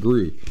on the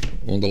group,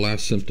 on the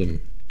Last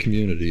Symptom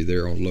community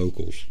there on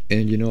Locals.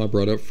 And you know, I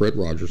brought up Fred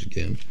Rogers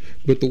again.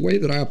 But the way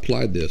that I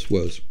applied this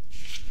was,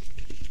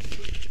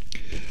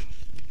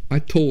 I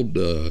told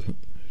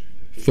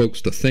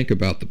folks to think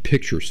about the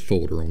pictures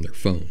folder on their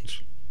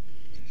phones.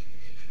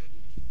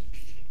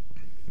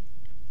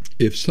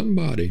 If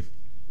somebody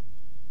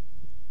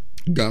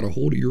got a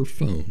hold of your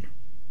phone,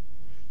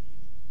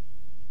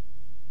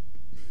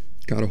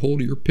 got a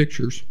hold of your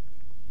pictures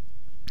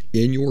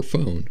in your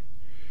phone,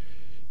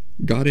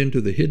 got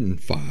into the hidden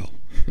file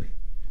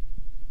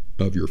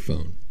of your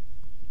phone,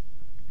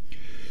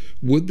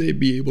 would they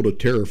be able to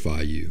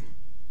terrify you,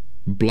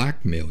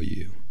 blackmail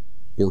you,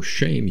 or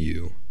shame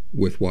you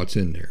with what's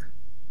in there?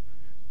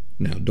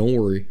 Now, don't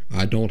worry,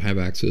 I don't have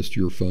access to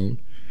your phone.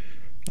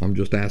 I'm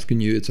just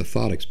asking you, it's a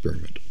thought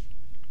experiment.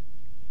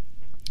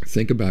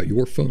 Think about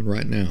your phone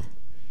right now.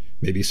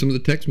 Maybe some of the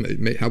text,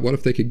 what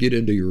if they could get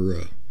into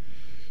your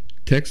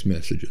text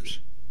messages?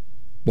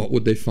 What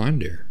would they find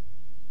there?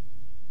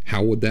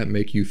 How would that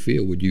make you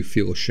feel? Would you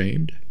feel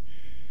ashamed?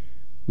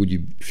 Would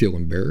you feel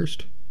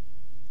embarrassed?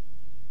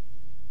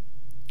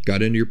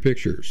 Got into your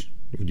pictures.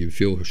 Would you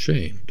feel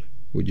ashamed?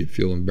 Would you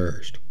feel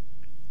embarrassed?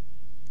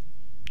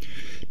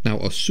 Now,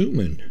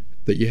 assuming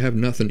that you have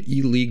nothing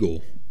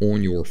illegal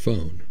on your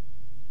phone,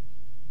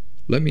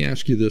 let me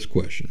ask you this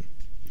question.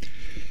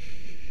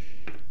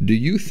 Do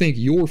you think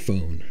your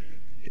phone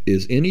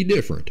is any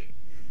different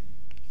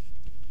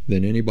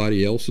than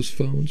anybody else's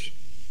phones?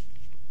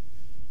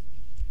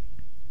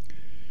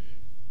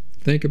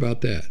 Think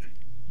about that.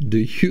 Do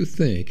you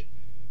think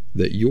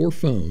that your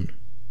phone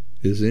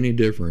is any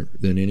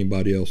different than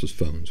anybody else's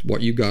phones?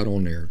 What you got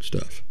on there and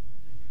stuff.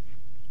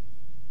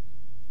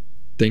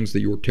 Things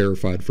that you're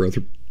terrified for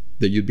other,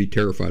 that you'd be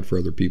terrified for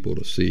other people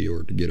to see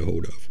or to get a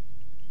hold of.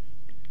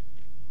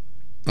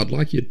 I'd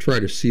like you to try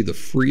to see the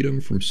freedom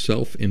from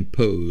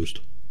self-imposed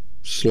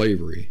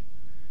slavery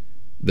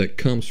that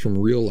comes from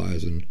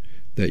realizing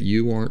that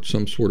you aren't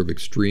some sort of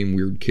extreme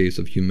weird case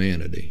of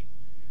humanity,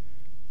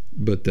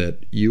 but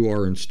that you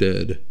are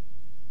instead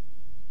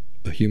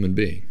a human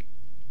being.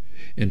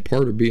 And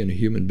part of being a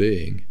human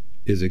being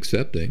is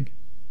accepting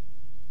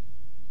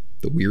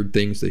the weird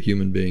things that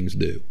human beings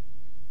do.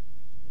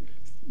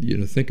 You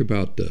know, think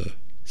about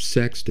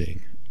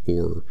sexting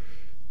or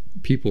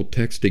people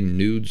texting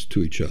nudes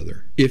to each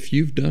other. If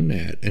you've done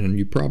that, and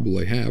you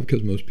probably have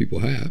because most people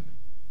have,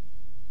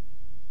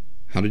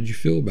 how did you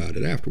feel about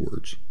it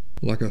afterwards?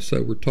 Like I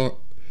said, we're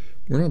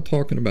not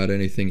talking about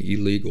anything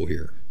illegal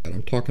here.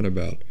 I'm talking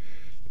about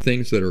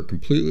things that are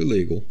completely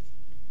legal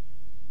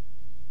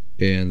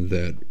and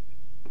that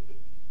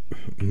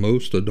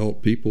most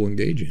adult people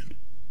engage in.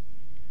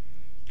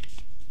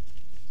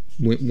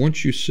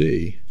 Once you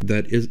see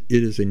that it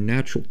is a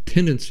natural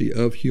tendency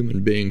of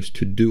human beings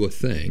to do a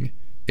thing,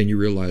 and you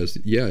realize,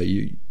 yeah,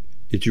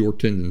 it's your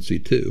tendency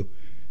too,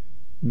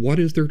 what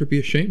is there to be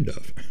ashamed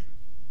of?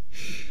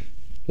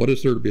 What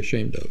is there to be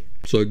ashamed of?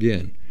 So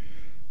again,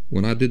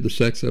 when I did the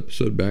sex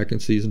episode back in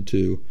season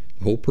 2,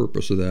 the whole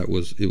purpose of that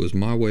was, it was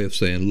my way of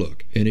saying,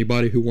 look,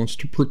 anybody who wants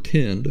to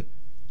pretend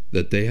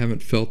that they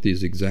haven't felt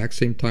these exact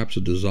same types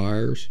of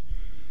desires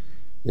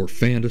or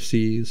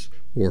fantasies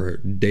or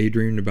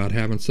daydreamed about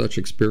having such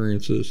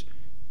experiences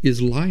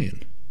is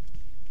lying.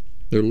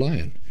 They're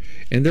lying.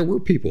 And there were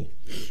people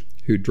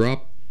who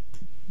dropped,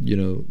 you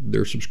know,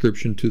 their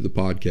subscription to the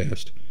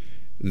podcast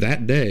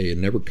that day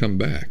and never come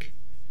back.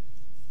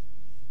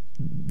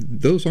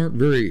 Those aren't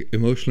very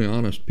emotionally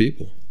honest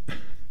people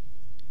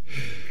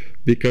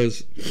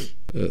because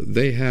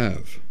they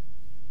have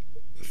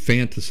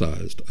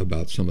fantasized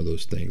about some of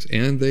those things,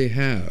 and they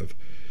have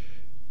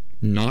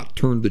not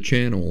turned the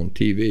channel on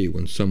TV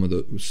when some of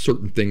the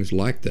certain things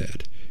like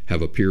that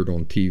have appeared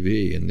on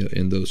TV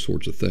and those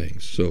sorts of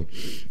things. So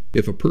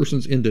if a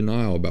person's in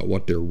denial about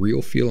what their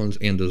real feelings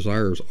and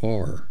desires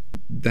are,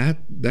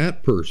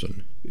 that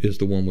person is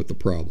the one with the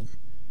problem.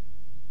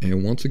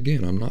 And once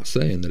again, I'm not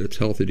saying that it's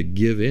healthy to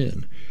give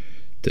in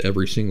to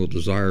every single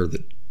desire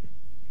that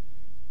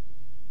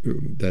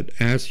that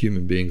as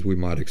human beings we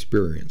might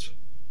experience.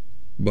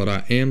 But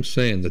I am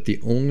saying that the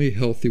only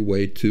healthy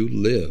way to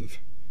live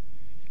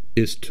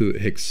is to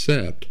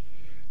accept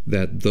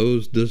that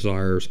those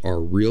desires are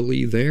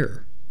really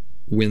there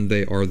when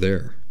they are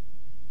there.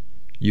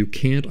 You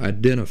can't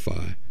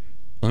identify,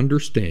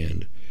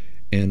 understand,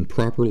 and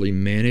properly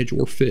manage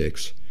or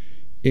fix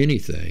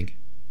anything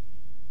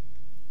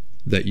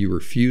that you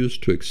refuse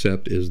to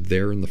accept is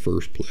there in the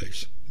first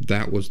place.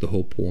 That was the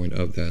whole point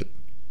of that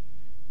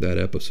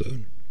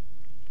episode.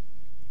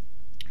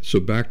 So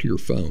back to your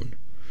phone.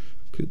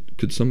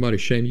 Could somebody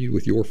shame you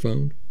with your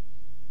phone?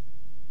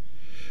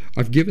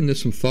 I've given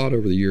this some thought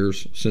over the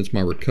years since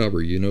my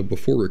recovery. You know,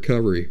 before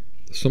recovery,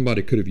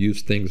 somebody could have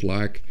used things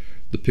like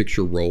the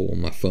picture roll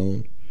on my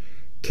phone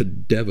to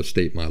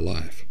devastate my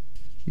life.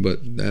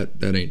 But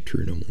that ain't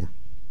true no more.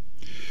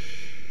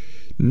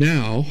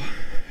 Now,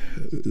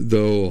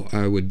 though,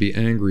 I would be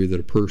angry that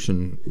a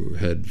person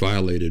had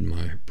violated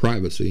my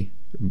privacy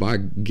by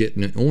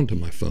getting it onto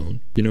my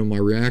phone. You know, my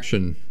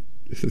reaction,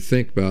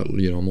 think about,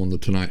 you know, I'm on the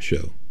Tonight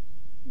Show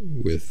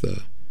with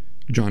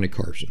Johnny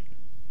Carson.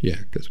 Yeah,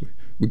 because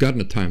we got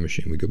in a time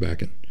machine. We go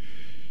back and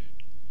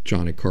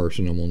Johnny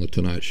Carson, I'm on the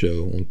Tonight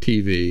Show on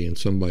TV, and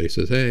somebody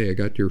says, hey, I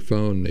got your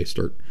phone, and they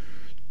start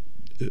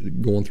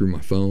going through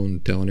my phone,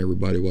 telling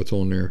everybody what's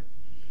on there.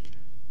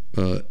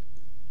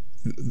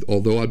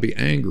 Although I'd be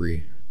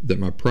angry that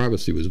my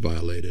privacy was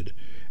violated,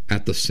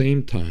 at the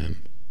same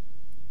time,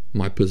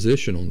 my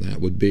position on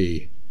that would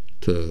be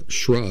to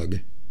shrug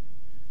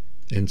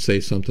and say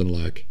something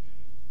like,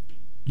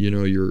 you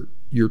know,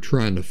 you're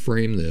trying to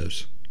frame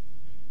this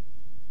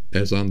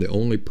as I'm the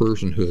only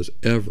person who has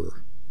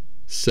ever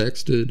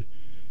sexted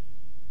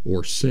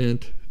or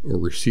sent or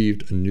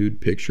received a nude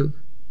picture.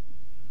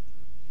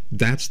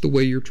 That's the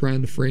way you're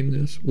trying to frame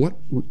this?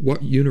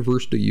 What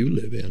universe do you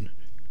live in?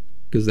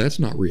 Because that's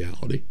not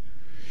reality.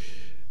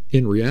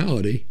 In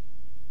reality,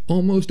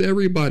 almost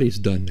everybody's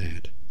done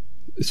that.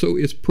 So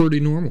it's pretty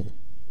normal.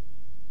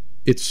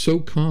 It's so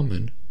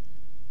common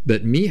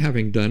that me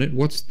having done it,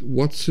 what's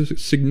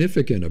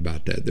significant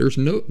about that? There's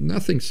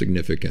nothing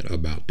significant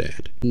about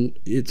that.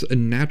 It's a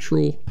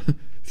natural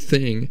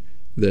thing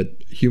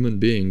that human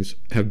beings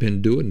have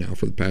been doing now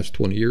for the past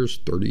 20 years,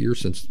 30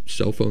 years since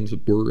cell phones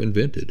were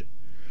invented.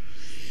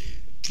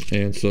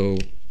 And so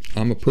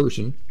I'm a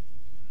person,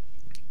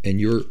 and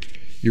you're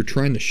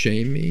trying to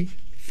shame me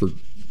for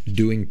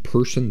doing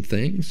person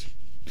things?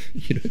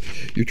 You know,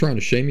 you're trying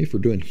to shame me for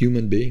doing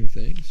human being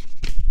things?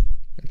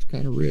 That's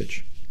kind of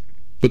rich.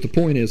 But the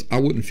point is, I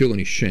wouldn't feel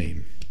any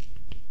shame,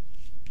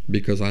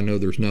 because I know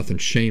there's nothing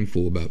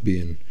shameful about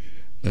being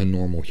a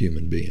normal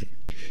human being.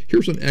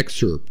 Here's an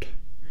excerpt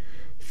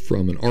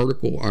from an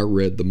article I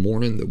read the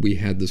morning that we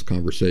had this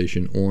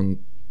conversation on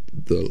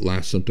the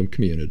Last Symptom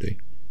community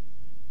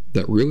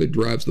that really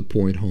drives the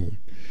point home.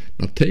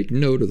 Now take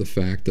note of the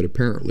fact that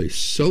apparently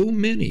so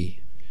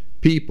many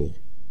people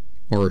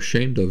are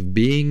ashamed of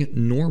being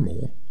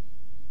normal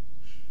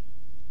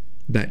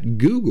that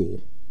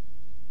Google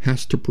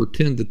has to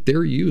pretend that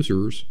their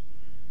users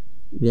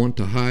want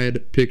to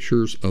hide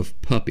pictures of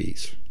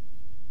puppies.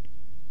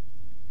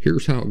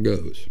 Here's how it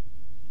goes.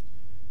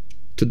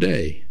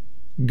 Today,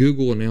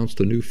 Google announced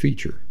a new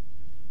feature.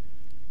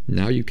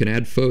 Now you can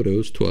add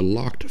photos to a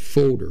locked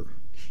folder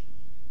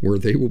where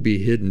they will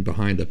be hidden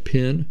behind a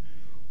PIN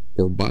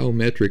or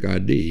biometric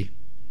ID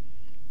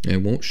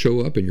and won't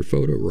show up in your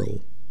photo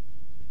roll.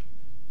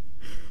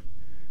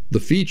 The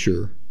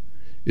feature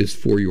is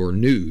for your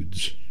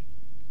nudes,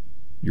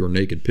 your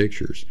naked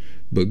pictures,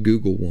 but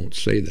Google won't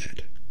say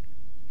that.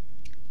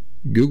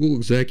 Google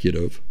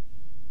executive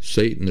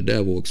Satan the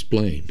Devil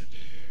explained,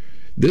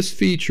 this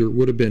feature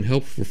would have been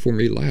helpful for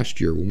me last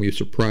year when we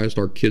surprised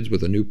our kids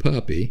with a new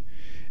puppy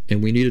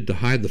and we needed to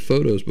hide the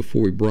photos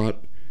before we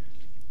brought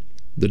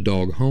the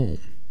dog home.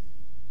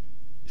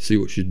 See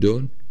what she's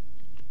doing?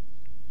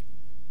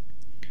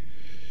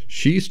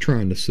 She's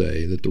trying to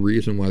say that the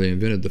reason why they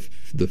invented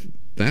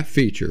that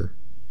feature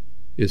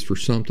is for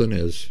something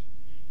as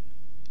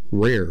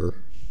rare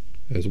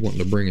as wanting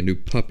to bring a new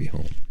puppy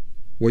home.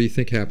 What do you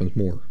think happens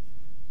more?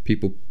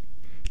 People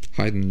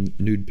hiding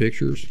nude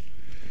pictures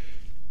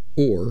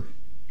or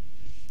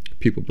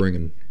people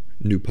bringing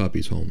new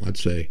puppies home? I'd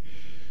say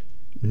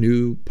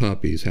new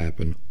puppies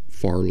happen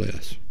far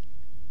less.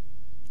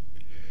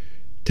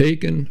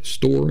 Taking,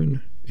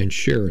 storing, and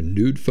sharing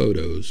nude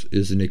photos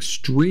is an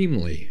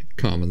extremely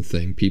common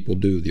thing people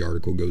do, the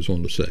article goes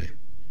on to say.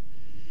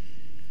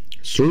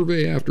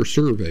 Survey after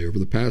survey over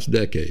the past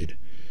decade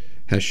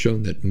has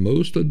shown that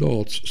most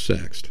adults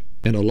sext,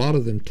 and a lot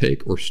of them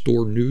take or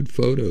store nude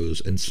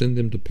photos and send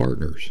them to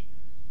partners.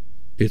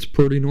 It's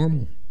pretty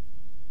normal.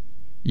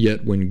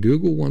 Yet when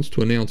Google wants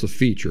to announce a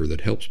feature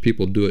that helps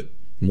people do it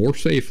more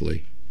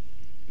safely,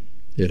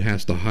 it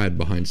has to hide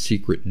behind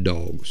secret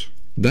dogs.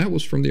 That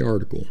was from the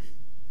article.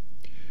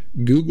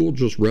 Google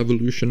just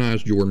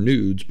revolutionized your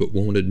nudes but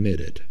won't admit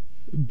it,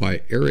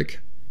 by Eric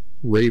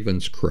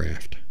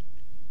Ravenscraft.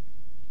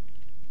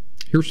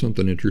 Here's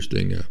something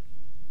interesting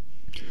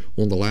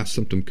on the Last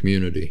Symptom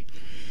community.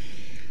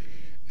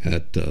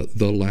 at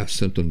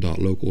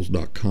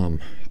thelastsymptom.locals.com.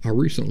 I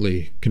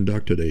recently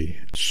conducted a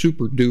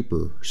super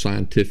duper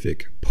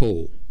scientific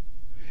poll,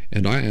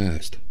 and I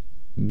asked,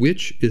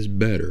 which is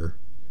better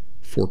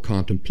for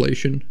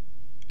contemplation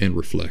and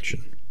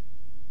reflection?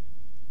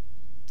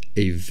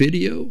 A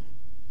video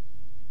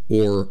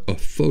or a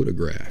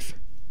photograph?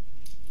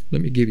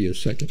 Let me give you a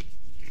second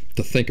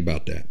to think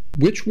about that.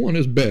 Which one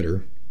is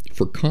better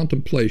for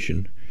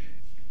contemplation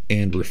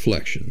and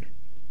reflection?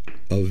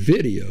 A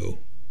video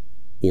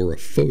or a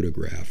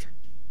photograph?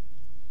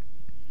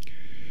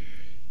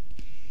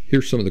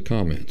 Here's some of the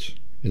comments,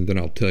 and then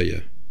I'll tell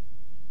you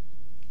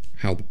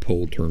how the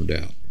poll turned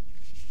out.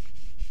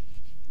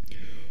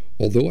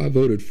 Although I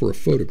voted for a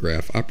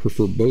photograph, I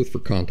prefer both for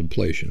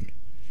contemplation.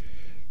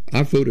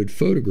 I voted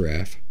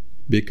photograph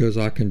because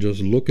I can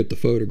just look at the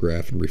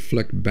photograph and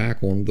reflect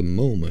back on the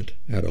moment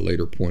at a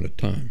later point of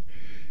time.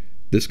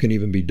 This can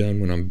even be done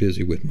when I'm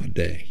busy with my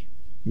day.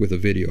 With a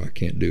video, I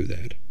can't do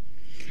that.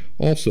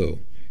 Also,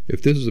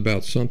 if this is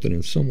about something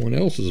in someone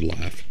else's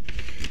life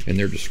and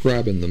they're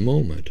describing the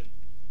moment,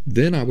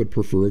 then I would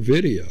prefer a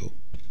video.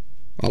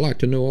 I like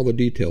to know all the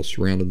details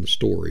surrounding the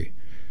story.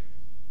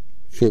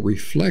 For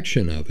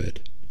reflection of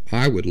it,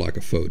 I would like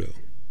a photo.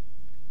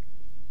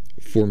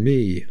 For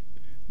me,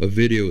 a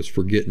video is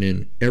for getting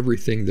in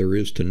everything there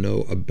is to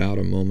know about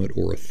a moment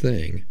or a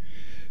thing,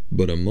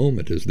 but a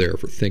moment is there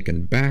for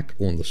thinking back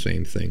on the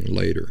same thing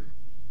later.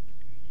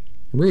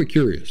 I'm really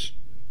curious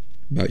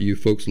about you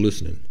folks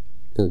listening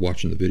or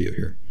watching the video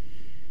here,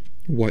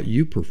 what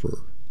you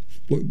prefer.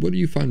 What do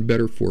you find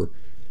better for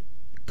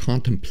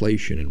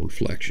contemplation and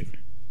reflection?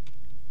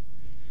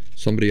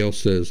 Somebody else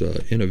says,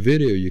 in a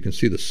video you can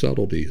see the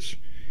subtleties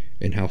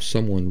and how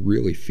someone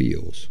really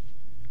feels.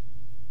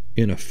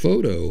 In a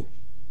photo,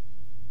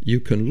 you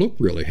can look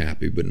really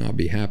happy but not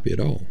be happy at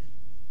all.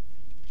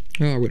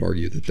 Well, I would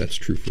argue that that's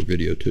true for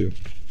video too.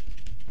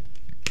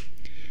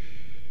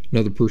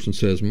 Another person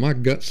says, my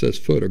gut says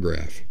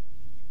photograph,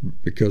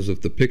 because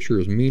if the picture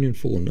is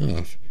meaningful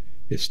enough,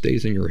 it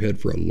stays in your head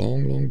for a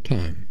long, long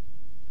time.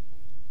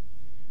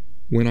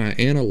 When I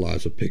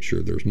analyze a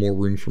picture, there's more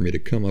room for me to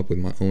come up with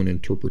my own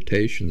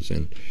interpretations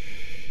and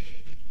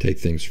take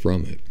things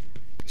from it.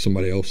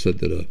 Somebody else said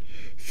that a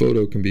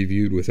photo can be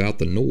viewed without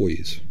the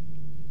noise,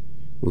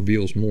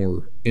 reveals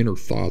more inner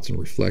thoughts and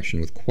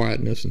reflection with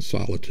quietness and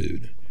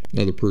solitude.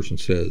 Another person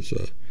says,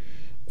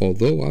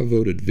 although I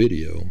voted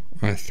video,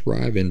 I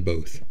thrive in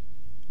both.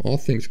 All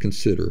things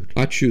considered,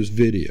 I choose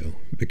video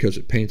because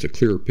it paints a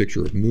clearer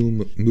picture of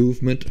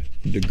movement,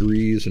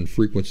 degrees, and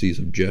frequencies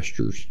of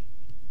gestures.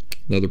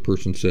 Another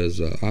person says,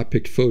 I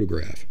picked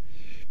photograph,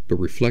 but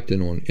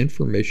reflecting on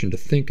information to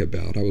think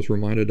about, I was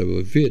reminded of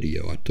a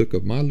video I took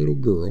of my little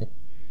girl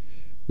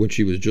when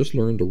she was just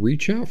learning to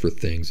reach out for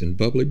things in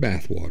bubbly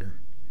bathwater.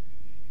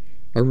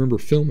 I remember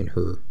filming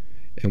her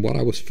and what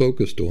I was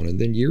focused on, and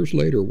then years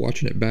later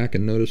watching it back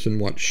and noticing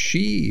what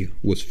she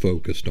was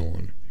focused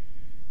on,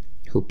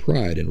 her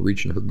pride in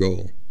reaching her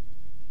goal.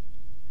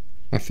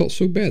 I felt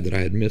so bad that I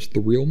had missed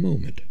the real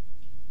moment.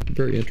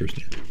 Very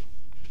interesting.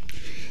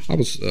 I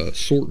was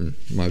sorting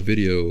my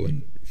video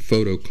and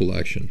photo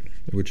collection,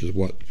 which is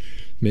what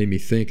made me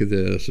think of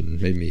this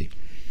and made me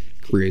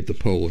create the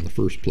poll in the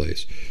first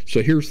place.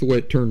 So here's the way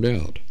it turned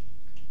out.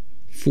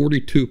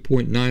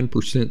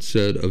 42.9%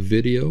 said a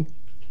video,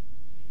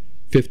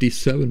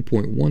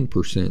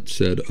 57.1%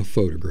 said a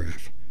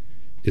photograph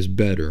is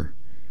better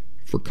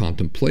for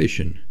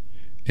contemplation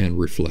and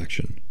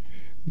reflection.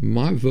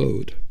 My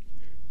vote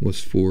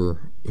was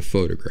for a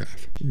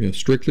photograph.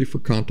 Strictly for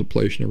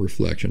contemplation and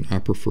reflection, I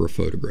prefer a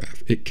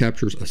photograph. It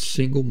captures a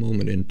single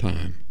moment in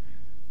time.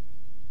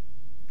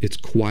 It's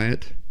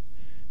quiet.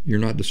 You're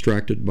not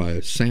distracted by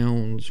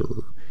sounds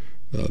or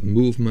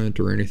movement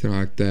or anything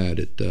like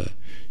that.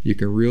 You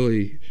can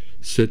really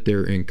sit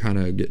there and kind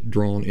of get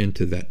drawn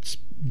into that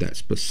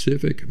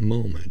specific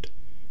moment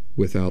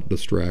without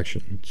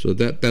distraction. So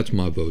that's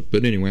my vote.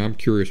 But anyway, I'm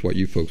curious what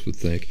you folks would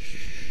think.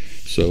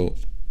 So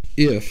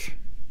if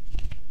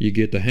you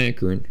get to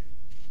hankering,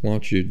 why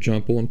don't you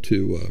jump on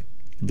to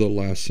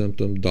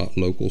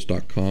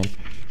thelastsymptom.locals.com,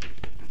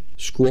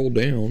 scroll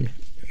down,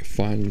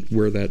 find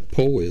where that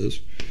poll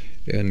is,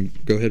 and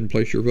go ahead and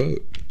place your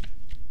vote.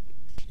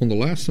 On the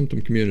Last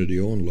Symptom community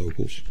on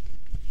Locals,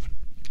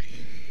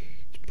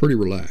 it's pretty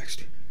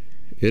relaxed.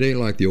 It ain't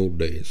like the old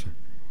days,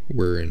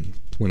 wherein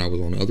when I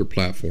was on other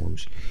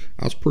platforms,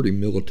 I was pretty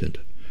militant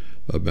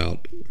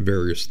about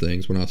various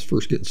things. When I was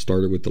first getting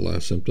started with the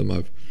Last Symptom,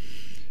 on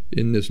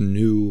this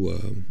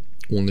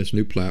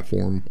new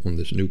platform, on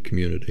this new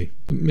community,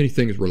 many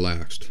things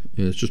relaxed,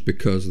 and it's just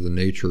because of the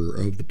nature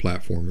of the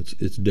platform.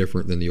 It's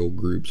different than the old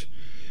groups,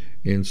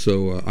 and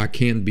so I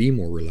can be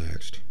more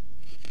relaxed.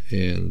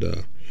 And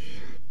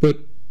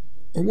but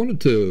I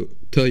wanted to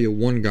tell you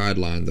one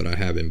guideline that I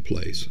have in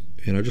place,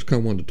 and I just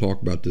kind of wanted to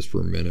talk about this for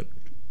a minute.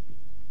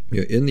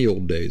 In the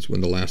old days,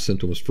 when the Last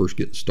Symptom was first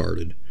getting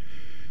started,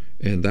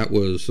 and that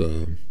was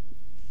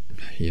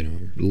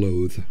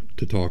loath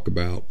to talk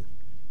about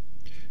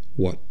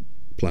what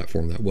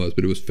platform that was,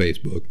 but it was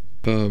Facebook.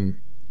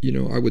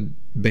 I would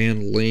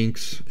ban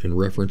links and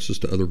references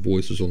to other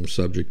voices on the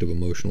subject of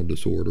emotional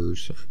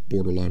disorders,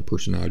 borderline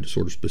personality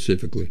disorder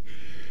specifically,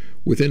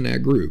 within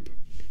that group.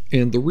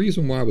 And the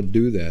reason why I would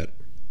do that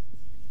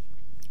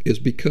is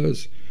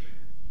because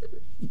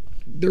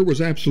there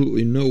was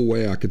absolutely no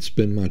way I could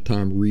spend my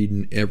time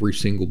reading every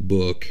single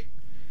book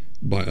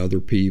by other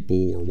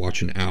people or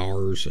watching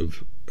hours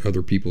of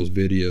other people's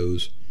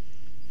videos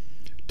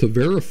to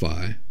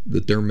verify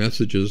that their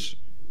messages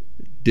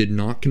did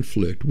not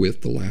conflict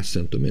with the Last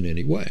Symptom in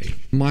any way.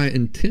 My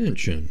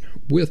intention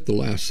with the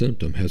Last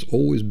Symptom has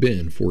always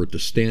been for it to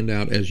stand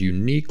out as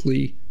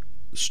uniquely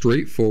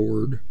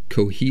straightforward,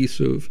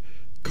 cohesive,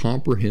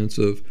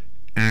 comprehensive,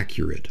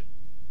 accurate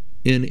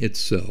in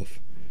itself.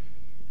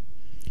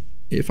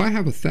 If I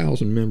have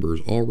 1,000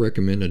 members all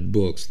recommended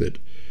books that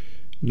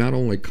not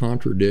only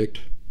contradict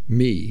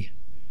me,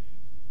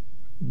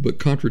 but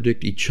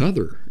contradict each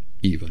other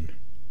even,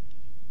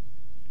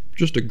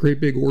 just a great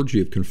big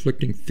orgy of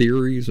conflicting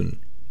theories and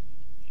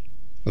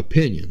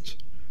opinions,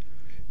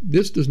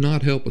 this does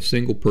not help a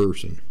single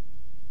person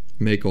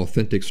make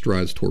authentic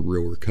strides toward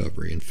real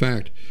recovery. In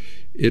fact,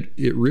 it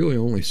really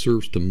only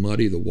serves to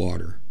muddy the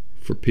water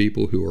for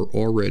people who are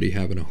already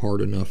having a hard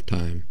enough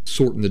time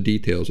sorting the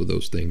details of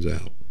those things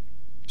out.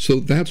 So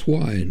that's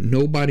why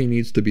nobody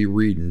needs to be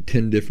reading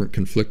 10 different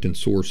conflicting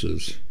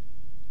sources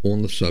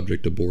on the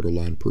subject of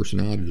borderline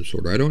personality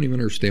disorder. I don't even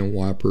understand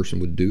why a person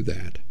would do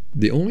that.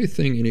 The only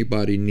thing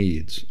anybody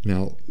needs,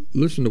 now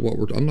listen to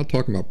what I'm not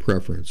talking about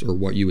preference or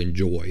what you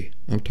enjoy.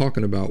 I'm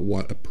talking about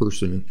what a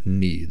person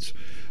needs.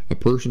 A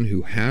person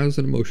who has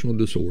an emotional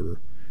disorder,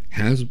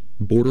 has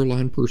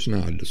borderline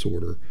personality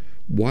disorder,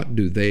 what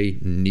do they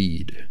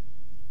need?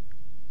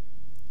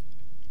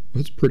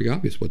 Well, it's pretty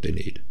obvious what they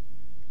need.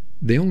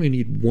 They only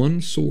need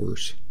one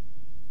source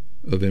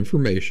of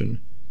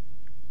information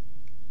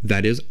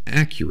that is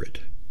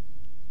accurate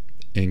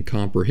and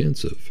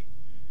comprehensive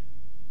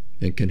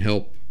and can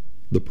help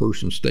the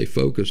person stay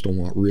focused on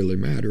what really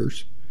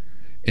matters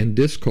and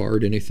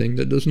discard anything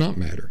that does not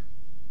matter.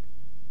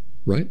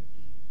 Right?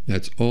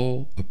 That's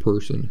all a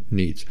person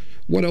needs.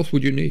 What else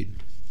would you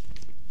need?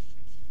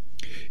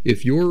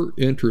 If your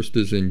interest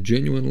is in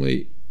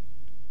genuinely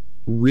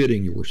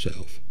ridding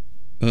yourself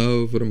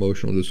of an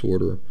emotional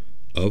disorder,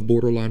 of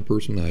borderline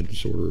personality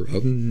disorder,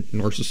 of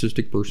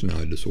narcissistic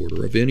personality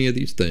disorder, of any of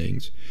these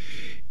things,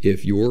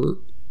 if your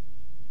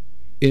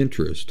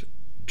interest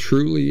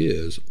truly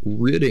is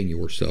ridding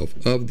yourself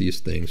of these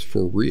things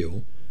for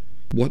real,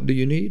 what do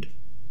you need?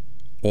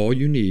 All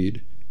you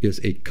need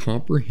is a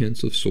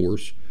comprehensive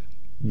source,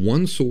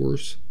 one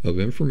source of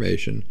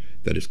information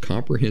that is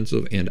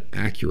comprehensive and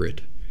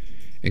accurate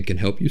and can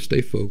help you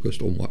stay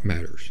focused on what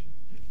matters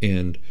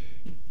and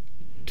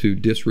to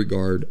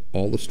disregard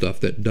all the stuff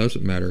that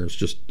doesn't matter. It's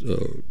just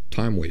a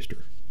time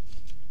waster,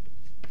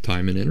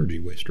 time and energy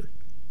waster.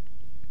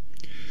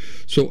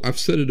 So I've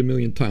said it a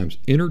million times,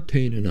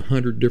 entertaining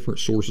 100 different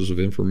sources of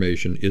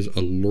information is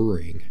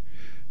alluring.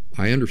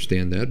 I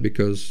understand that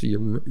because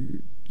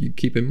you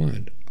keep in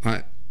mind,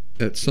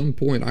 at some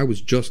point I was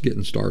just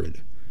getting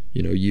started.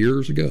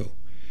 Years ago,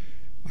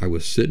 I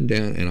was sitting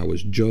down and I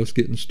was just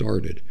getting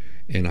started,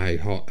 and I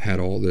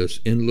had all this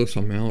endless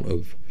amount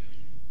of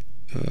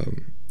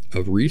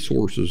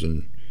resources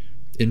and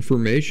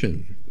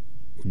information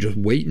just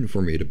waiting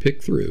for me to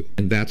pick through,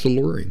 and that's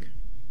alluring.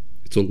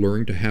 It's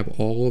alluring to have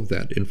all of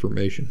that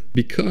information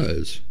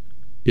because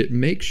it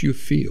makes you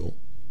feel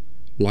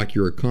like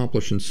you're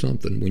accomplishing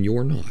something when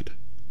you're not.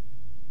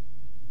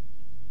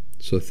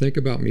 So think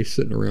about me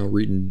sitting around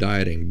reading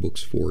dieting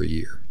books for a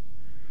year.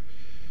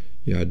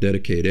 I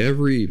dedicate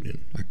every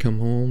evening. I come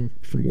home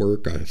from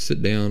work, I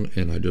sit down,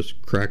 and I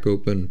just crack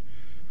open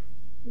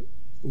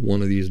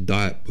one of these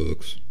diet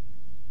books.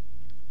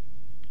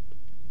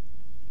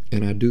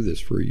 And I do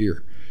this for a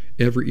year.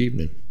 Every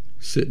evening,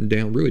 sitting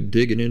down, really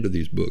digging into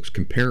these books,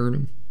 comparing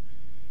them,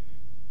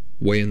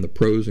 weighing the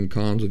pros and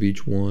cons of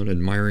each one,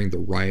 admiring the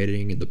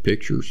writing and the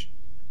pictures,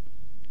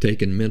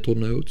 taking mental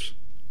notes.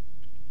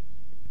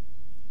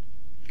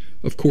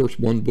 Of course,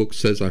 one book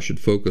says I should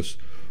focus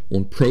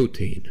on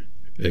protein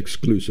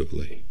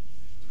exclusively.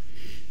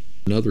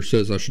 Another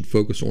says I should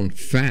focus on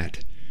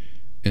fat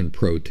and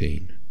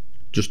protein,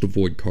 just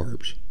avoid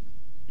carbs.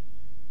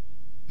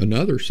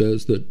 Another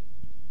says that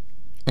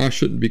I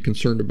shouldn't be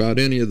concerned about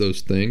any of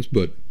those things,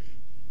 but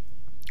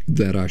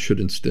that I should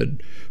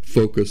instead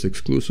focus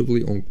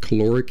exclusively on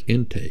caloric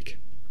intake.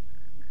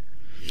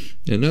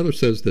 Another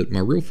says that my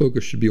real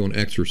focus should be on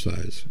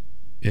exercise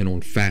and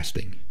on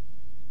fasting.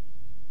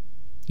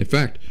 In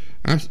fact,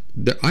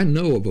 I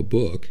know of a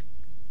book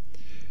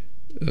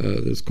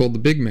that's called the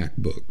Big Mac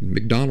book,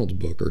 McDonald's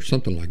book, or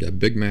something like that,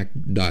 Big Mac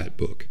diet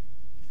book.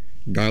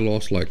 Guy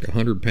lost like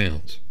 100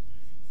 pounds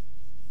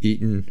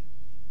eating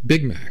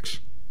Big Macs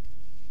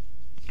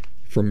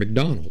from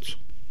McDonald's.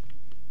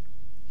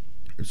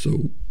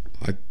 So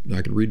I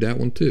could read that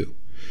one too.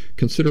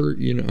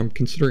 I'm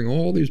considering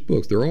all these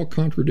books. They're all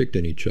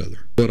contradicting each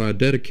other, but I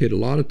dedicate a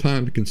lot of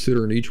time to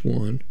considering each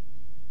one.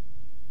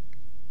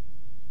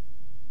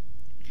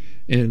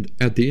 And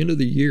at the end of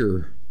the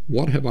year,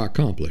 what have I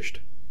accomplished?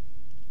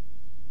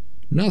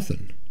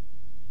 Nothing.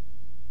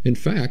 In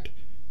fact,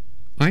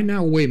 I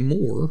now weigh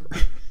more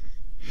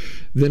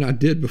than I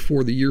did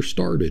before the year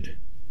started.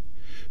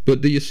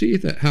 But do you see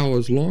that how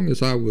as long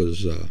as I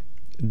was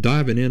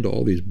diving into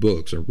all these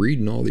books and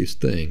reading all these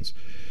things,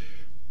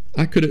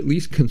 I could at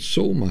least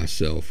console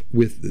myself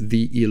with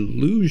the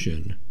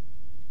illusion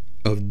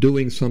of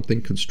doing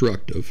something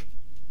constructive,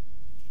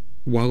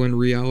 while in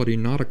reality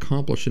not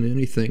accomplishing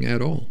anything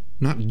at all,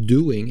 not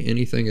doing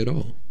anything at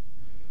all.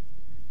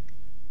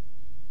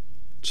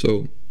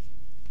 So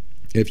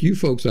if you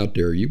folks out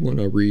there, you want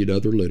to read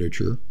other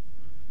literature,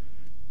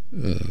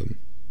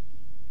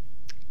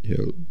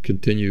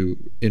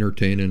 continue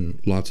entertaining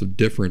lots of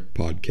different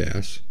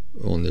podcasts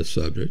on this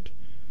subject,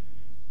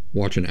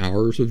 watching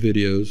hours of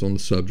videos on the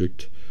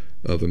subject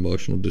of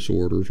emotional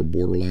disorders or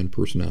borderline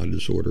personality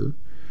disorder,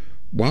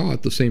 while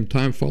at the same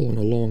time following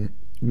along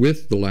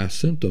with The Last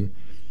Symptom,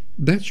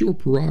 that's your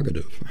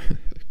prerogative.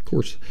 Of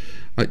course,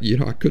 I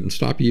couldn't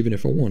stop you even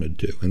if I wanted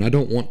to, and I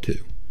don't want to.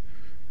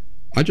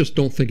 I just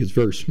don't think it's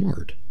very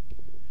smart,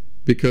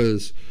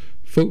 because,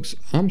 folks,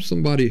 I'm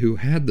somebody who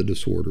had the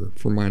disorder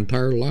for my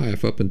entire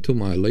life up until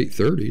my late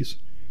 30s,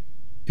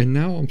 and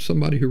now I'm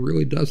somebody who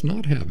really does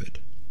not have it.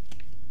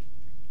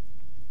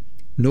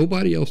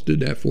 Nobody else did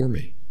that for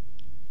me.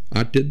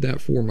 I did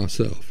that for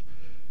myself.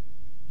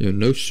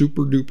 No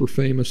super duper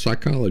famous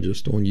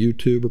psychologist on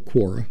YouTube or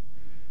Quora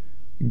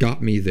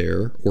got me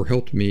there or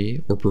helped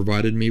me or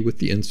provided me with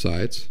the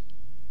insights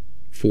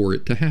for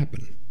it to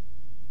happen.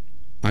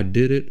 I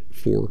did it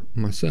for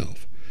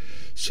myself.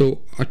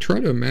 So I try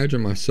to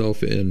imagine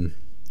myself in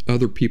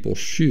other people's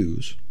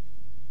shoes,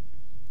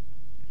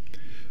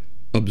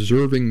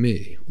 observing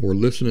me or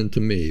listening to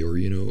me or,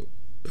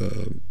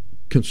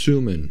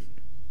 consuming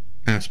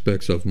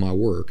aspects of my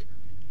work.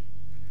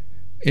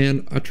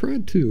 And I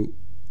tried to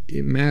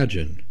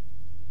imagine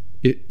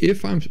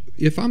if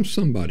I'm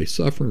somebody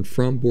suffering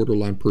from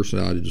borderline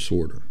personality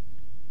disorder,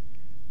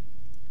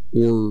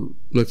 or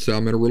let's say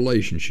I'm in a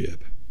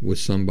relationship with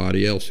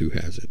somebody else who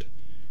has it,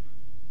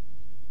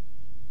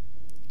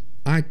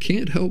 I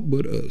can't help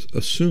but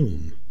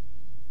assume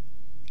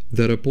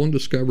that upon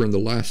discovering The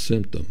Last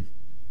Symptom,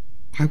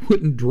 I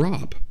wouldn't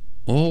drop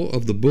all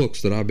of the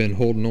books that I've been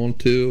holding on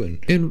to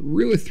and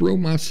really throw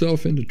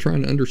myself into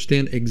trying to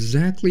understand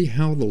exactly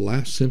how the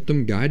Last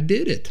Symptom guy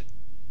did it.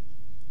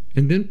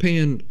 And then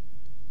paying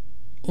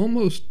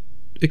almost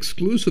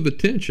exclusive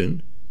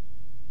attention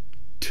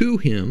to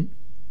him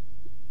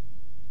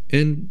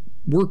and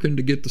working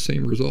to get the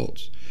same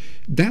results.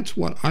 That's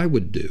what I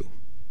would do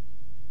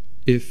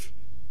if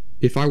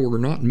I were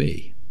not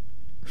me.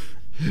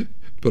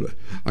 But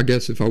I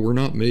guess if I were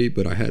not me,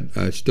 but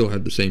I still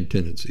had the same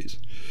tendencies.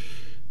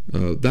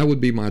 That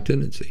would be my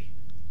tendency.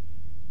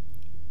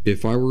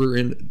 If I were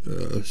in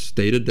a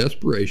state of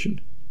desperation,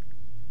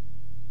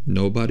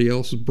 nobody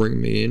else is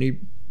bringing me any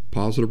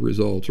positive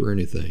results or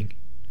anything,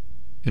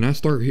 and I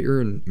start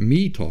hearing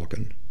me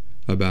talking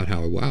about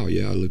how, wow,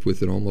 yeah, I lived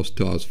with it almost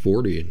till I was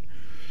 40, and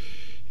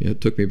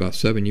it took me about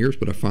 7 years,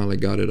 but I finally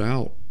got it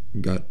out,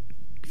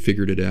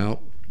 figured it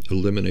out,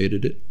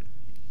 eliminated it.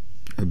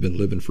 I've been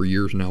living for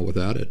years now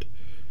without it.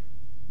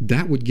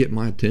 That would get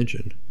my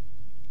attention.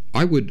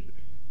 I would,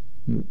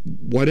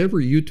 whatever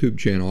YouTube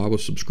channel I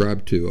was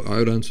subscribed to, I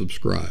would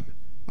unsubscribe.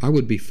 I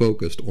would be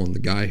focused on the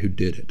guy who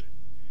did it,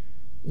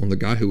 on the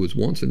guy who was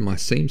once in my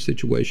same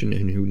situation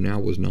and who now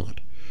was not.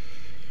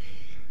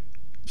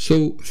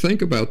 So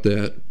think about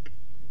that.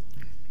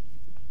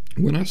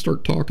 When I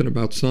start talking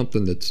about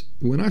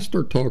when I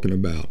start talking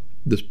about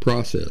this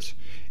process,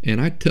 and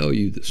I tell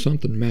you that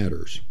something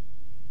matters,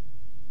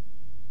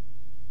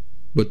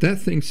 but that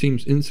thing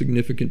seems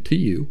insignificant to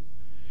you,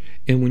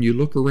 and when you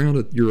look around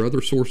at your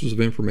other sources of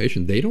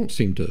information, they don't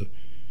seem to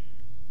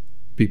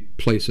be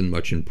placing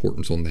much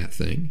importance on that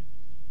thing.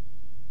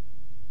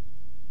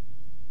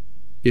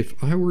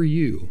 If I were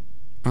you,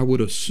 I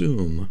would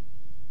assume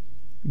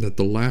that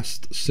The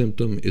Last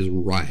Symptom is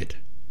right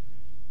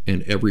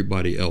and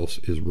everybody else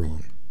is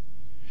wrong.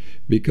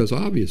 Because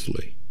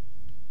obviously,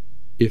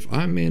 if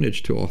I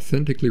manage to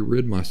authentically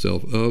rid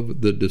myself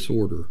of the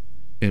disorder,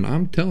 and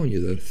I'm telling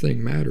you that a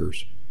thing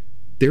matters,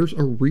 there's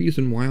a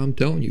reason why I'm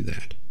telling you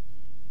that.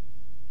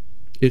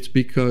 It's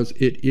because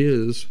it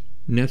is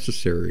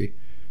necessary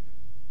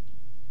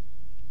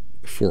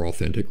for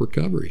authentic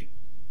recovery.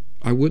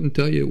 I wouldn't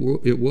tell you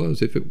it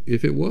was if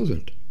it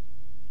wasn't.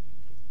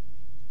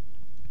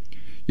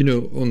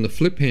 On the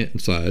flip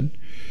hand side,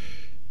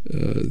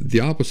 the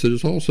opposite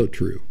is also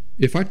true.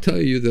 If I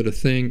tell you that a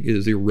thing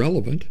is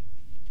irrelevant,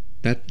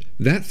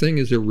 that thing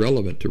is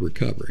irrelevant to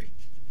recovery.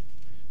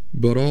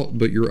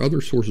 But your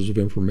other sources of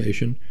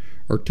information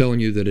are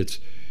telling you that it's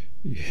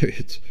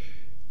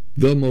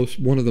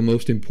one of the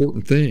most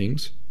important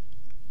things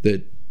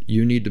that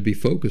you need to be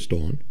focused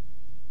on.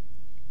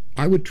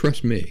 I would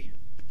trust me.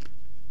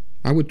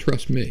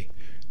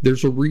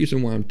 There's a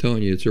reason why I'm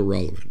telling you it's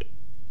irrelevant,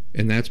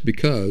 and that's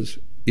because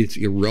it's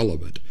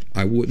irrelevant.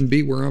 I wouldn't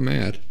be where I'm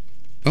at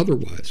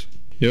otherwise.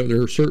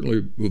 There are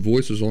certainly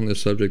voices on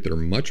this subject that are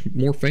much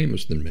more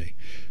famous than me,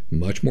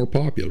 much more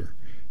popular,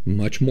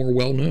 much more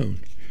well known.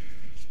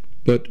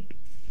 But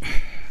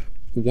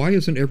why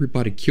isn't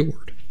everybody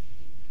cured?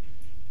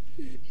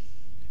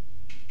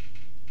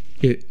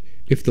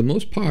 If the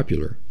most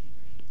popular,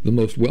 the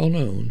most well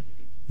known,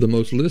 the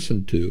most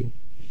listened to,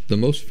 the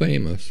most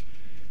famous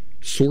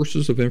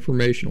sources of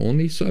information on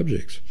these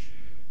subjects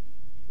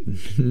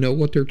know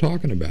what they're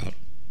talking about,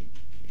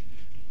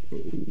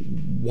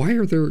 why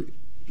are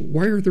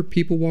there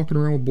people walking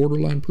around with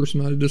borderline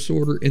personality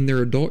disorder in their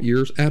adult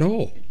years at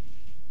all?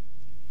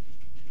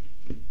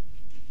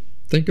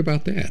 Think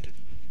about that.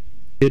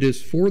 It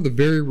is for the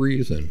very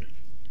reason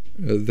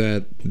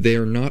that they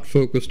are not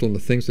focused on the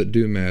things that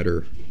do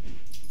matter.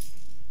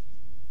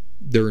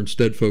 They're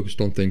instead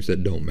focused on things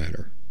that don't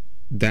matter.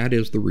 That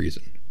is the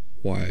reason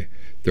why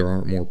there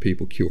aren't more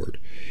people cured.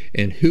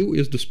 And who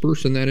is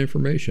dispersing that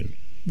information?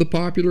 The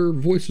popular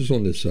voices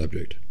on this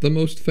subject, the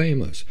most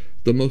famous,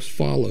 the most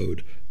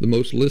followed, the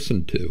most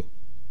listened to.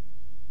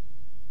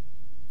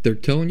 They're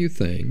telling you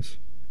things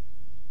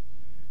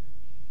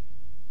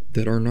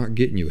that are not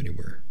getting you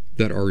anywhere,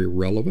 that are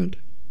irrelevant.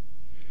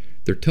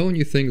 They're telling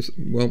you things,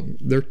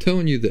 they're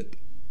telling you that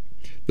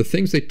the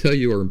things they tell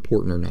you are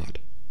important or not,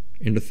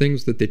 and the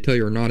things that they tell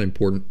you are not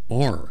important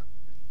are.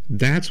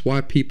 That's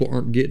why people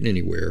aren't getting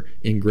anywhere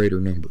in greater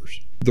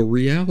numbers. The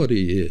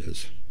reality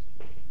is,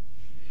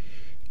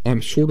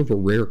 I'm sort of a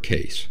rare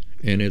case,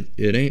 and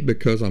it ain't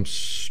because I'm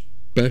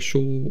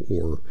special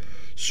or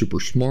super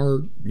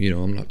smart.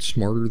 I'm not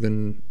smarter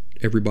than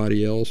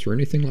everybody else or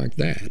anything like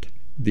that.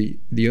 The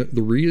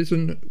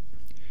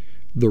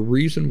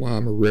reason why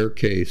I'm a rare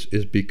case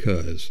is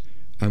because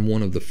I'm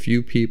one of the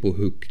few people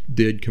who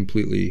did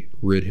completely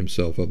rid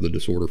himself of the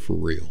disorder for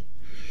real.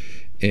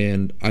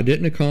 And I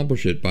didn't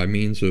accomplish it by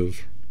means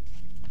of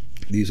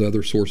these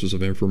other sources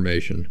of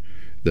information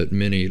that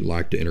many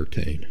like to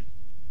entertain.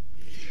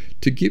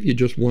 To give you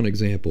just one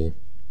example,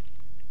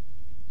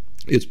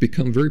 it's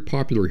become very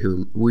popular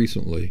here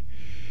recently.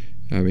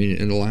 I mean,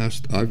 in the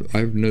last,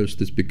 I've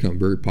noticed it's become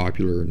very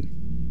popular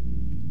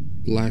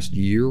in the last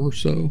year or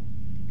so.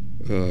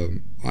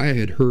 I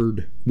had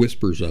heard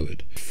whispers of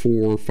it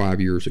 4 or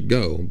 5 years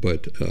ago,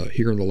 but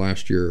here in the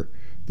last year,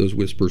 those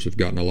whispers have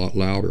gotten a lot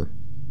louder.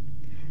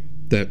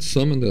 That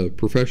some in the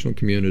professional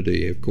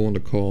community have gone to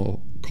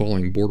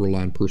calling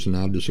borderline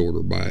personality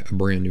disorder by a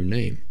brand new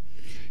name.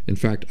 In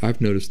fact, I've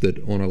noticed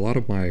that on a lot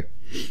of my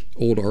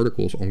old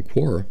articles on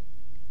Quora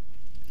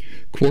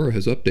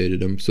has updated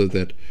them so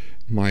that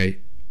my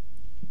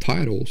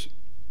titles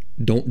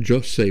don't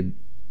just say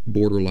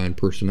borderline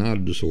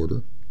personality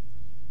disorder.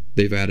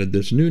 They've added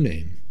this new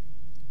name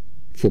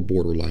for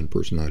borderline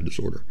personality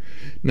disorder.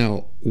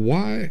 Now,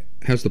 why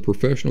has the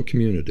professional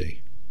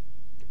community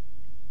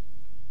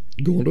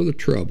gone to the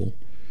trouble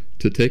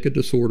to take a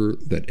disorder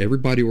that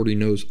everybody already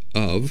knows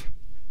of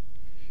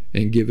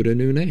and give it a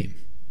new name?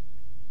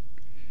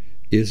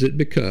 Is it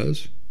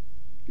because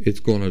it's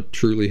going to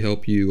truly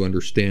help you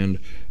understand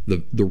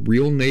the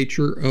real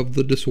nature of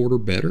the disorder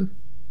better?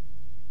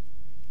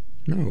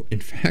 No. In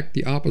fact,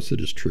 the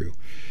opposite is true.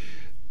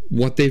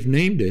 What they've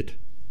named it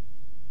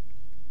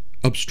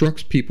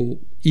obstructs people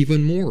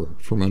even more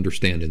from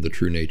understanding the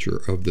true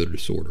nature of the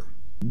disorder.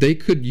 They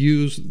could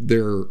use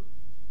their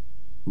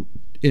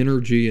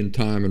energy and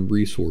time and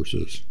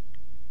resources,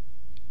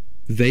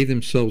 they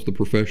themselves, the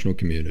professional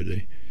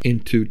community,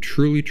 into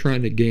truly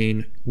trying to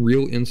gain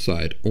real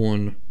insight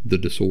on the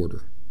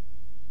disorder.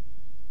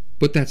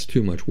 But that's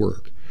too much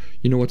work.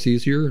 You know what's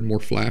easier and more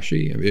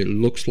flashy? I mean, it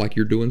looks like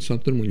you're doing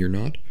something when you're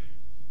not.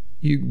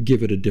 You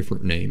give it a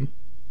different name.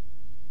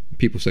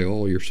 People say,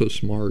 oh, you're so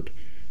smart.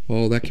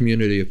 Oh, that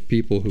community of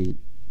people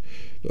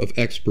of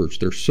experts,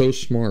 they're so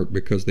smart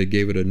because they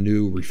gave it a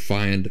new,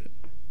 refined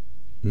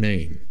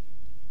name.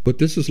 But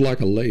this is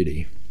like a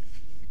lady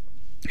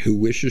who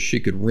wishes she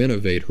could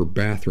renovate her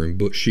bathroom,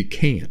 but she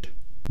can't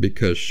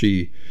because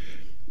she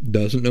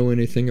doesn't know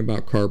anything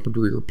about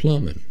carpentry or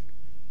plumbing.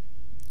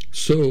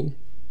 So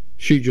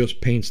she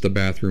just paints the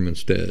bathroom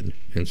instead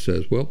and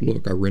says, well,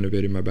 look, I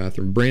renovated my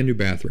bathroom, brand new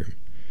bathroom.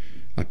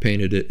 I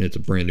painted it and it's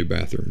a brand new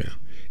bathroom now.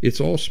 It's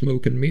all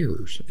smoke and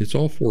mirrors. It's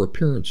all for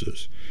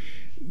appearances.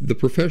 The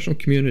professional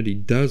community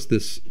does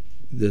this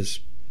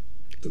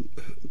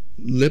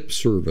lip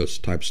service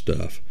type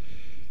stuff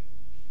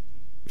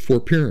for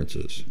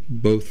appearances,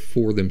 both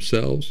for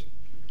themselves.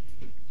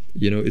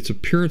 It's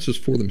appearances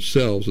for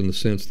themselves in the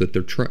sense that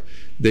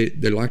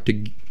they like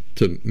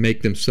to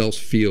make themselves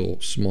feel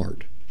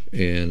smart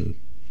and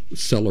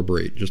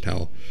celebrate just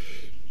how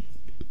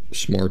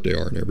smart they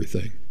are and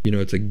everything.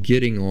 It's a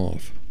getting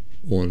off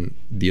on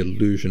the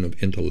illusion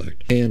of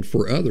intellect. And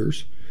for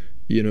others,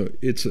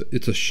 it's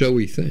a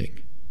showy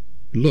thing.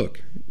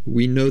 Look,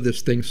 we know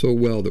this thing so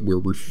well that we're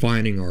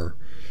refining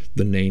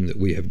the name that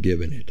we have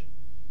given it.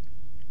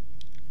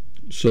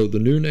 So the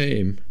new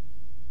name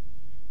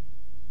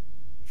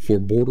for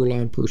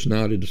borderline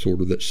personality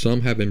disorder that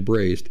some have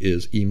embraced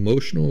is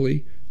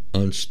emotionally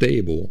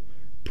unstable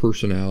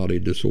personality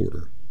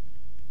disorder.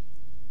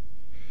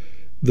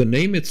 The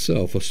name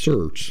itself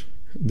asserts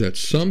that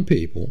some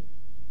people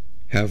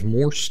have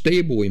more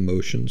stable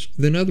emotions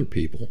than other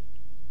people.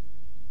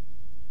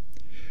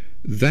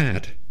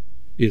 That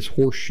is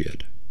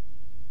horseshit.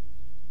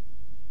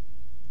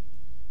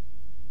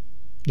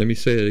 Let me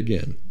say it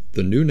again.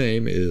 The new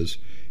name is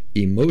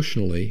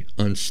emotionally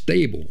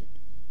unstable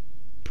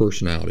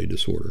personality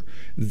disorder.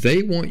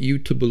 They want you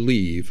to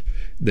believe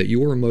that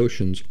your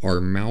emotions are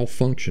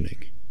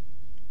malfunctioning.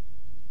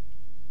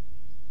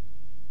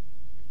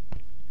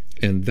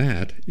 And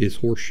that is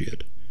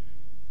horseshit.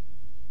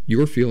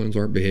 Your feelings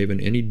aren't behaving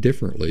any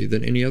differently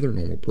than any other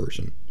normal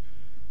person.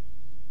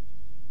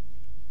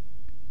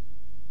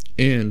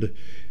 And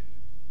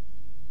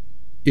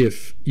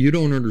if you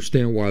don't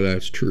understand why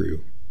that's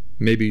true,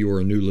 maybe you're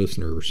a new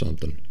listener or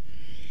something,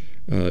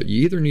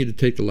 you either need to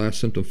take the Last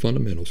Symptom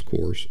Fundamentals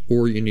course,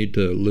 or you need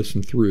to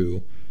listen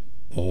through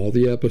all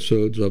the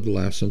episodes of the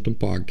Last Symptom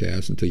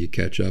podcast until you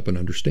catch up and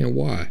understand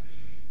why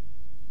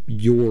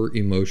your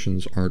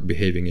emotions aren't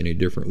behaving any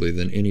differently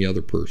than any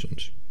other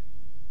person's.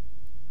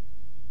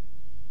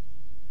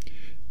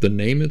 The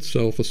name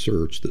itself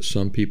asserts that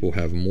some people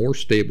have more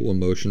stable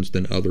emotions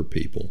than other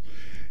people,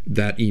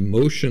 that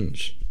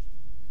emotions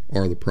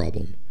are the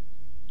problem.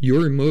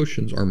 Your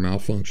emotions are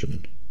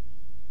malfunctioning.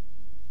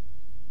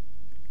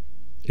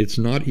 It's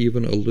not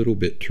even a little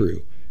bit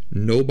true.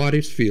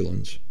 Nobody's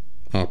feelings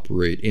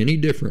operate any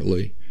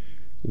differently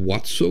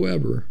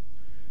whatsoever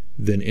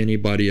than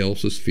anybody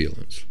else's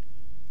feelings.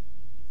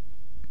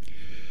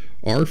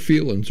 Our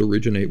feelings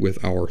originate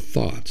with our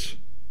thoughts,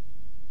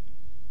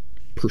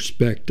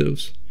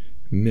 perspectives,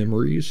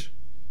 memories,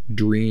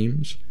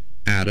 dreams,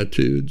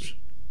 attitudes.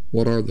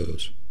 What are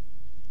those?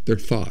 They're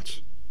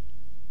thoughts.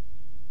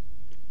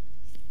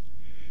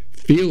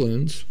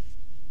 Feelings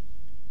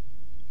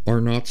are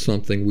not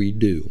something we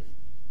do.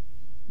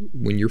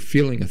 When you're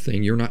feeling a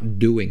thing, you're not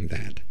doing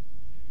that.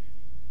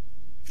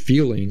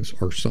 Feelings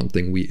are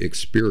something we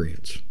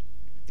experience.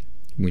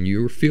 When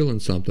you're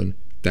feeling something,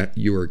 that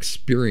you're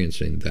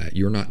experiencing that.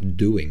 You're not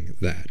doing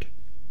that.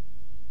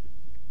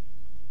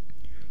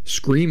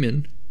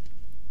 Screaming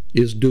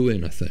is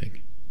doing a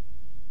thing.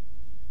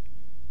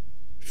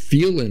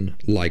 Feeling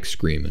like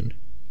screaming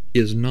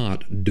is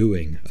not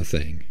doing a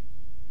thing.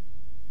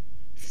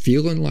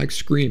 Feeling like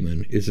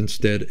screaming is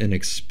instead an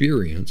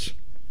experience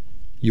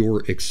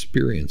you're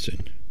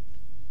experiencing.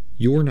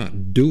 You're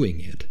not doing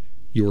it,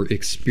 you're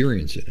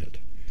experiencing it.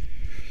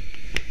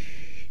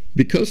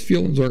 Because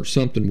feelings aren't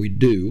something we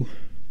do,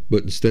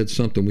 but instead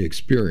something we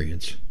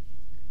experience,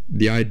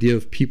 the idea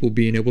of people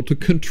being able to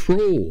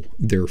control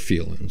their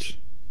feelings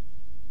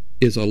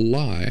is a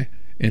lie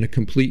and a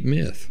complete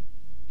myth.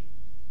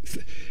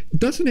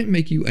 Doesn't it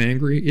make you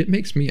angry? It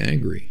makes me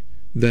angry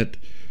that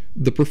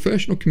the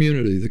professional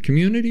community, the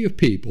community of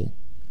people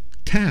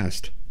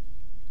tasked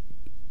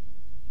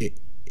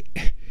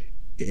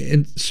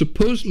and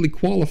supposedly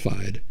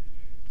qualified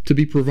to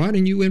be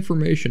providing you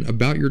information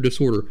about your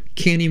disorder,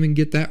 can't even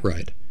get that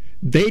right.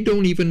 They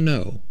don't even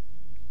know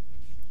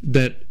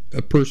that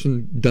a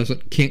person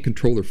can't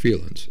control their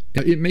feelings.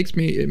 It makes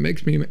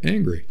me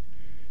angry.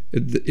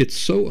 It's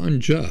so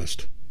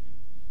unjust,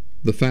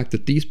 the fact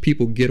that these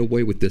people get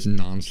away with this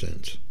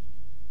nonsense.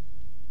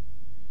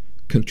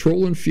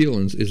 Controlling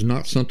feelings is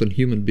not something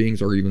human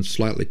beings are even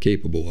slightly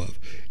capable of.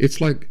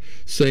 It's like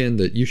saying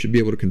that you should be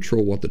able to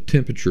control what the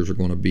temperatures are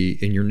going to be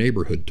in your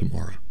neighborhood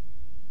tomorrow.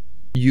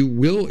 You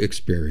will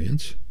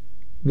experience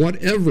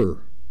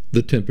whatever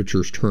the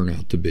temperatures turn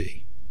out to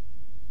be,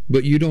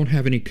 but you don't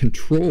have any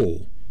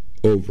control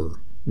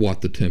over what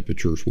the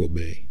temperatures will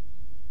be.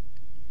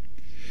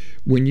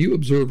 When you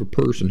observe a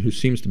person who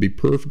seems to be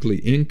perfectly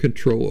in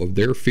control of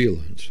their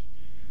feelings,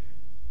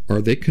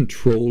 are they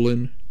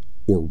controlling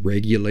or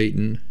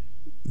regulating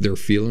their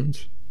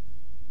feelings?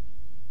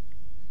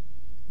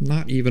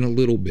 Not even a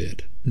little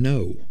bit.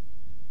 No.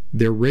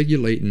 They're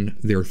regulating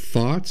their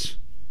thoughts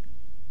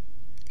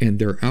and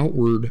their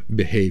outward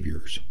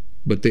behaviors,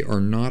 but they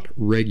are not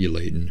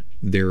regulating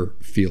their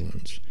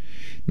feelings.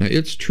 Now,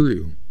 it's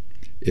true,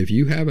 if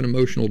you have an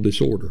emotional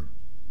disorder,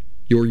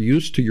 you're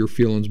used to your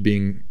feelings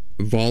being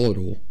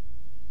volatile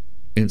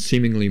and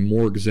seemingly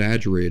more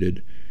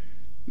exaggerated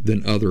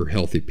than other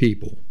healthy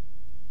people.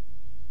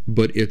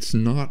 But it's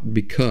not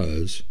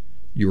because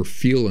your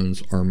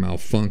feelings are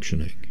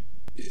malfunctioning,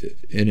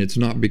 and it's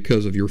not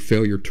because of your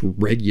failure to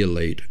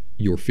regulate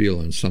your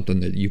feelings, something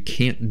that you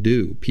can't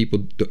do.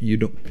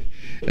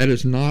 That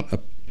is not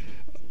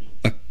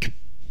a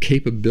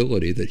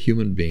capability that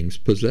human beings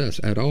possess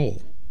at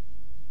all.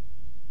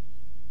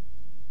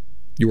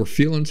 Your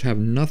feelings have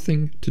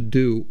nothing to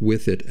do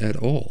with it at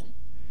all.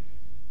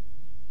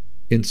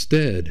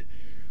 Instead,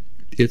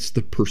 it's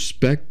the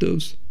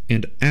perspectives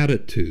and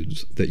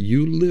attitudes that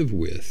you live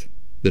with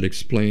that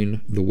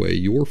explain the way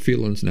your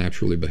feelings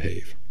naturally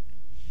behave.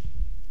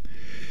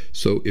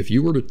 So if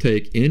you were to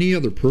take any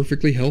other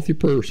perfectly healthy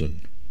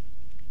person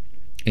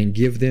and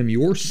give them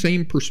your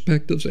same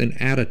perspectives and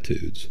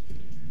attitudes,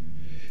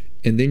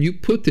 and then you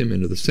put them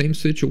into the same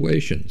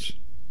situations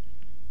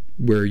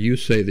where you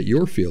say that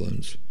your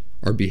feelings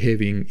are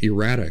behaving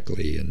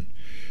erratically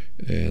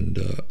and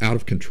out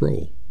of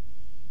control.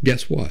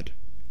 Guess what?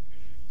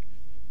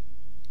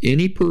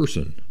 Any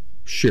person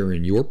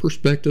sharing your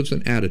perspectives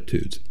and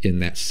attitudes in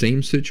that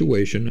same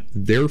situation,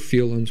 their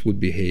feelings would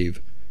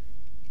behave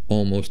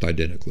almost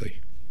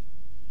identically.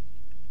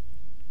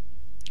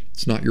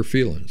 It's not your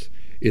feelings.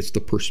 It's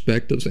the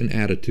perspectives and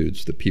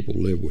attitudes that people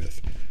live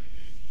with.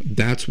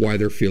 That's why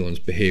their feelings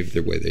behave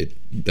the way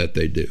that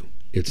they do.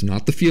 It's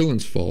not the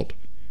feelings' fault.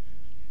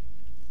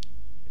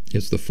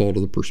 It's the fault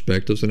of the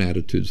perspectives and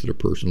attitudes that a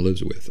person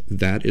lives with.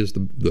 That is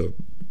the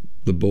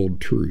bold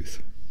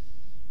truth.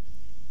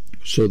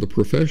 So the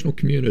professional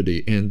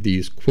community and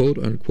these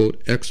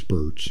quote-unquote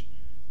experts,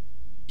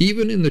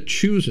 even in the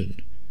choosing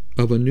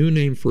of a new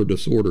name for a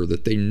disorder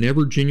that they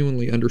never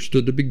genuinely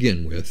understood to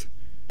begin with,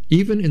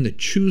 even in the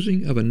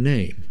choosing of a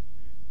name,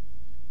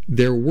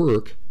 their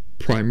work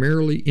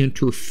primarily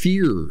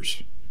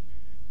interferes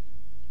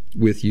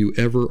with you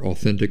ever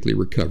authentically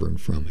recovering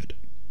from it.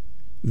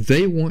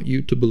 They want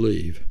you to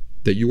believe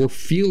that your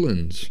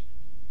feelings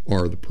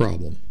are the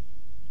problem.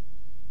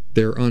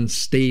 They're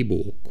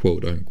unstable,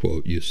 quote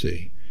unquote, you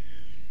see.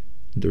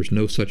 There's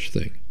no such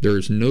thing. There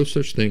is no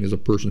such thing as a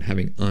person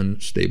having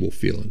unstable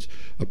feelings.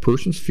 A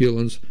person's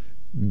feelings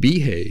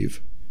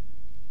behave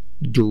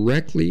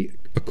directly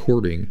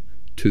according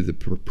to the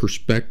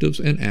perspectives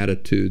and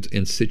attitudes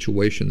and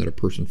situation that a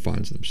person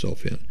finds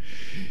themselves in.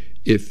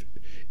 If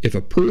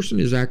a person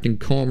is acting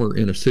calmer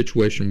in a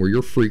situation where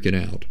you're freaking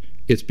out,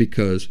 it's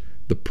because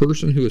the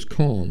person who is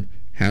calm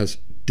has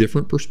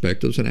different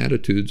perspectives and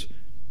attitudes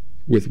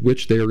with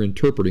which they are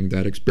interpreting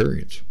that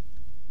experience.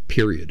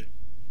 Period.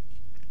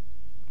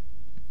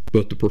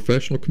 But the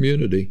professional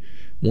community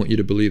want you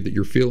to believe that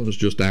your feelings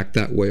just act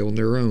that way on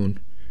their own,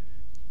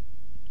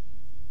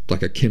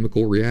 like a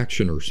chemical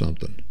reaction or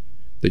something.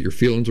 That your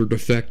feelings are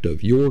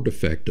defective. You're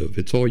defective.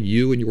 It's all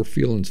you and your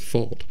feelings'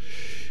 fault.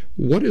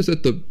 What is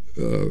it?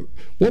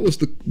 What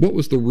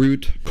was the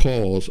root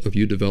cause of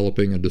you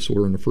developing a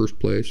disorder in the first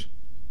place?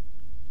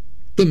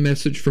 The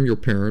message from your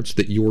parents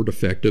that you're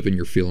defective and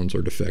your feelings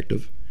are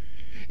defective.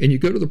 And you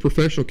go to the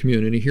professional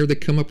community, here they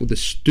come up with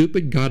this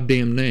stupid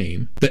goddamn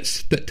name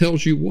that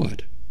tells you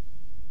what?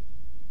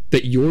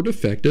 That you're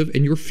defective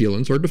and your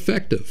feelings are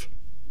defective.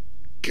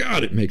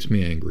 God, it makes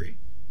me angry.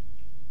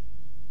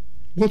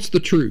 What's the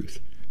truth?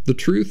 The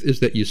truth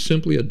is that you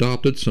simply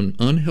adopted some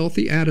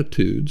unhealthy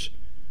attitudes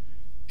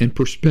and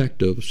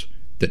perspectives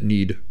that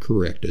need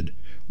corrected.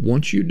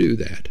 Once you do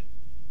that,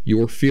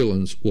 your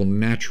feelings will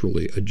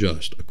naturally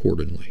adjust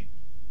accordingly.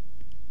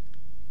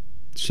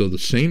 So the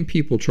same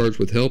people charged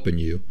with helping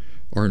you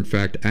are in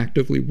fact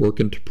actively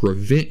working to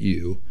prevent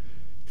you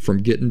from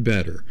getting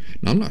better.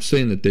 Now, I'm not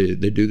saying that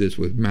they do this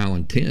with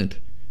malintent.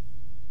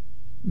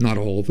 Not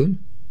all of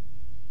them.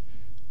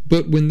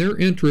 But when their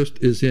interest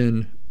is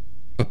in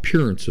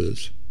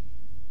appearances,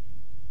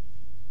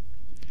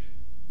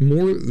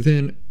 more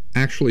than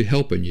actually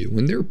helping you,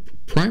 when their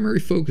primary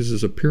focus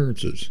is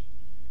appearances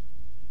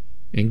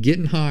and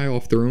getting high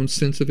off their own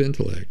sense of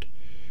intellect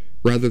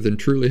rather than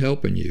truly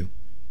helping you,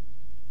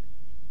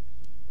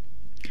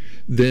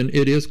 then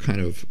it is kind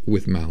of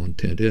with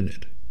malintent in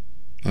it.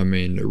 I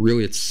mean,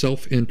 really, it's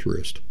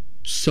self-interest.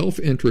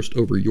 Self-interest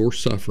over your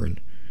suffering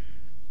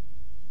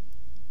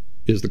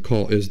is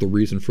the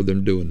reason for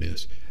them doing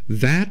this.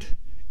 That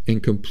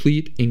and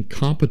complete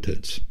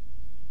incompetence.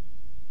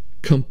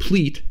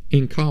 Complete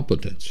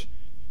incompetence.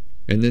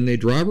 And then they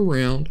drive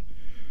around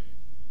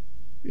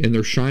in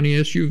their shiny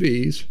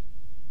SUVs,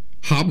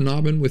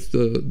 hobnobbing with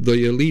the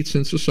elites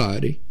in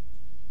society,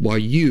 while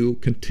you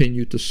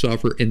continue to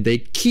suffer, and they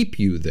keep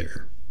you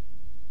there.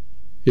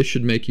 It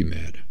should make you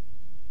mad.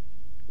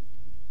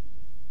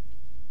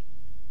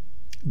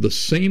 The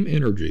same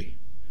energy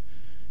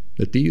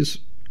that these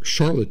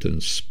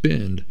charlatans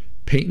spend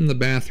painting the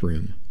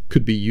bathroom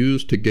could be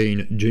used to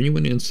gain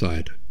genuine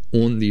insight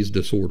on these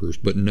disorders,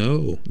 but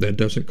no, that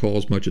doesn't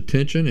cause much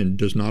attention and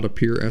does not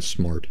appear as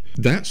smart.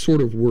 That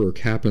sort of work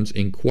happens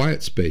in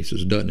quiet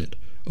spaces, doesn't it?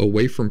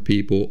 Away from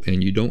people,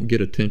 and you don't get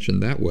attention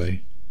that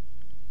way.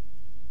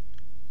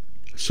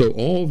 So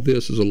all of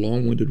this is a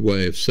long-winded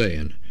way of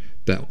saying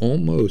that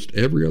almost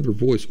every other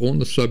voice on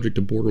the subject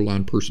of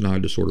borderline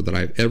personality disorder that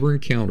I've ever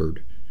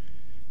encountered,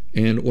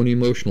 and on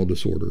emotional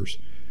disorders,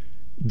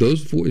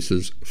 those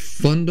voices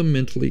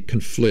fundamentally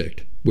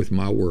conflict with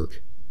my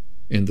work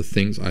and the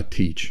things I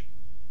teach.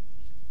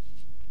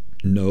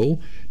 No,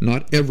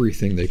 not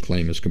everything they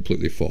claim is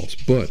completely false,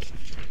 but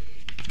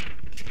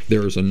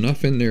there is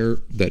enough in there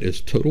that is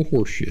total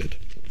horseshit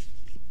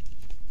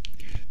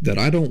that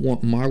I don't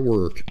want my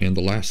work and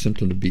the Last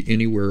Symptom to be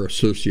anywhere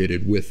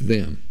associated with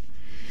them.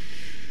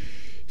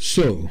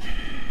 So,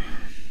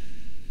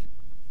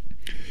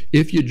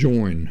 if you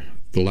join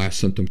the Last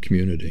Symptom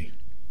community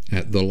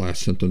at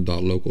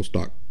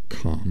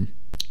thelastsymptom.locals.com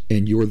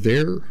and you're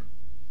there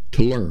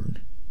to learn,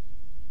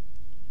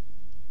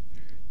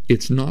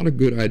 it's not a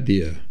good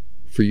idea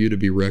for you to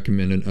be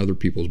recommending other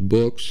people's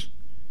books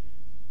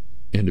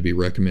and to be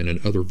recommending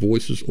other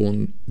voices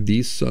on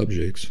these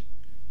subjects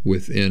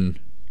within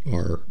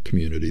our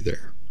community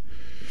there.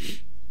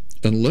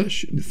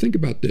 think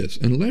about this,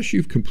 unless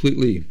you've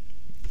completely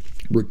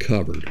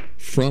recovered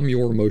from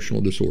your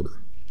emotional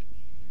disorder,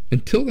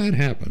 until that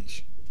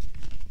happens,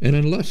 and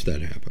unless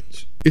that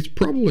happens, it's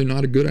probably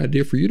not a good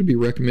idea for you to be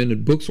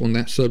recommending books on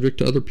that subject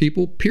to other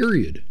people,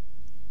 period.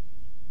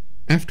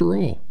 After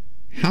all,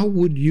 how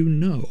would you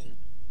know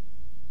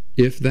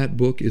if that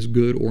book is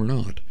good or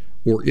not,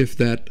 or if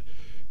that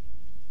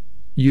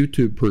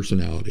YouTube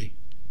personality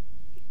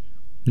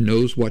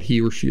knows what he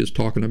or she is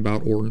talking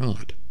about or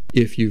not,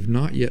 if you've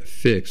not yet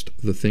fixed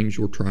the things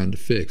you're trying to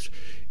fix?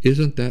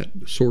 Isn't that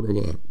sort of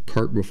a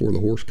cart before the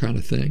horse kind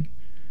of thing?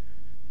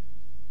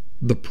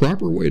 The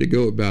proper way to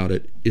go about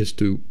it is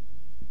to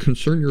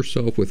concern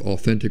yourself with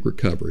authentic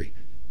recovery.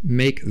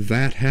 Make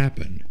that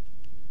happen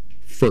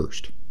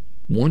first.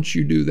 Once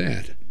you do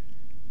that,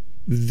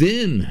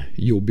 then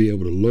you'll be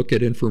able to look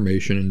at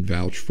information and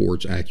vouch for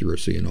its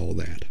accuracy and all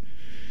that.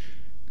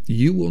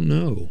 You will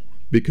know,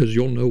 because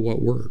you'll know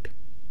what worked.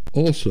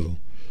 Also,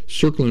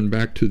 circling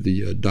back to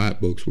the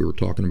diet books we were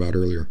talking about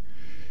earlier,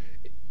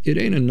 it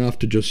ain't enough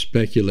to just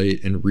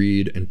speculate and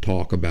read and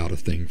talk about a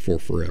thing for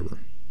forever.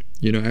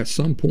 You know, at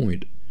some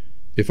point,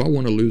 if I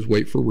want to lose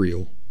weight for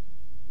real,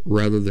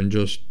 rather than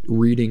just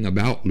reading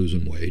about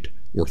losing weight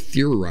or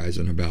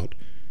theorizing about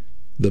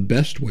the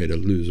best way to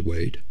lose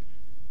weight,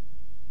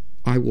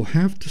 I will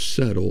have to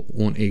settle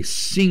on a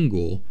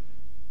single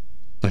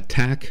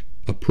attack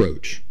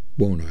approach,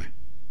 won't I?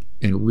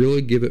 And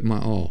really give it my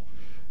all.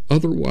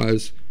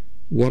 Otherwise,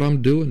 what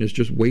I'm doing is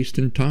just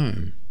wasting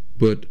time,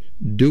 but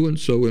doing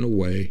so in a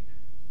way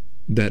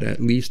that at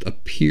least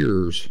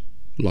appears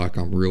like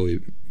I'm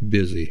really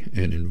busy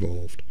and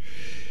involved.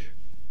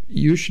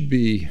 You should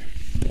be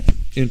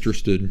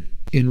interested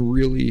in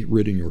really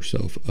ridding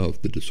yourself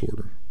of the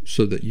disorder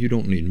so that you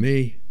don't need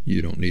me,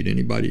 you don't need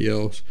anybody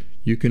else.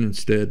 You can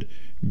instead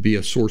be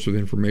a source of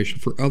information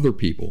for other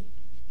people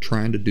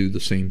trying to do the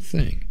same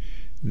thing.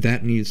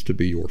 That needs to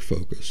be your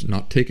focus,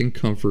 not taking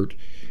comfort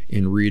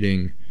in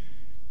reading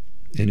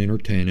and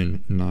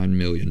entertaining 9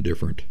 million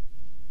different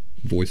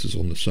voices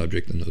on the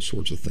subject and those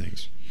sorts of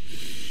things.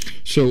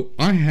 So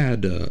I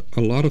had a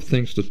lot of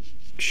things to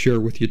share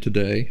with you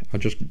today. I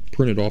just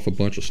printed off a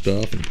bunch of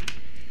stuff, and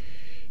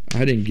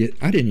I didn't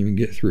even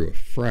get through a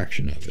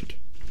fraction of it.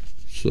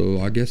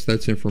 So I guess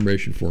that's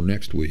information for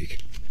next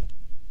week.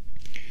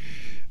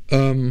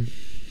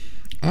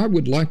 I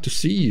would like to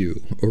see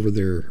you over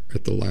there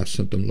at the Last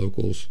Symptom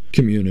Locals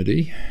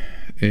community,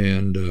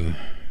 and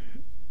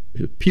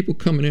people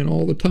coming in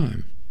all the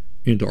time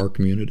into our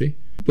community,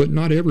 but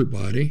not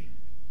everybody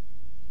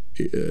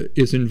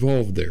is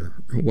involved there.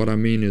 What I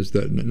mean is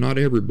that not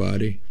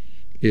everybody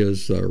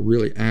is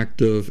really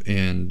active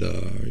and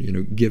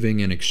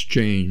giving an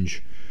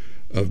exchange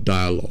of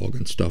dialogue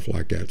and stuff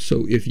like that.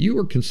 So if you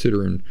are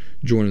considering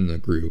joining the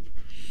group,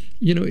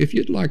 if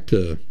you'd like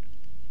to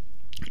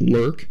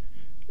lurk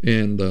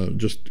and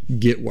just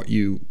get what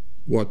you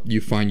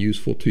find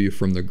useful to you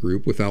from the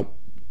group without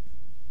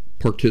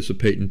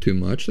participating too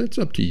much, that's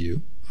up to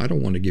you. I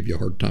don't want to give you a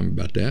hard time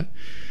about that.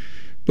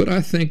 But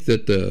I think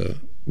that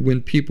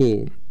when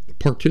people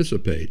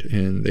participate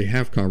and they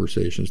have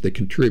conversations, they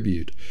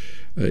contribute,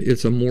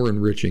 it's a more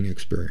enriching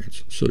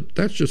experience. So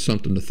that's just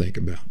something to think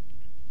about.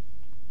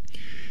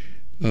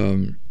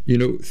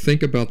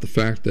 Think about the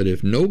fact that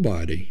if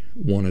nobody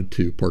wanted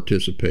to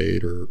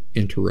participate or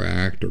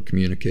interact or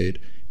communicate,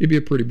 it'd be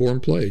a pretty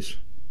boring place.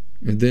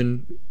 And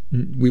then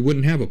we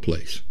wouldn't have a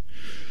place.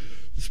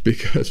 It's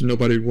because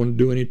nobody would want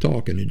to do any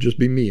talking. It'd just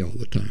be me all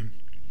the time.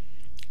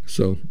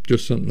 So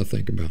just something to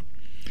think about.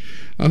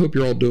 I hope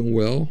you're all doing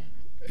well,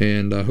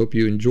 and I hope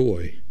you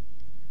enjoy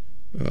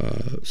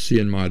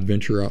seeing my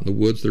adventure out in the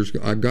woods.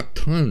 I've got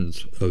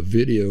tons of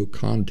video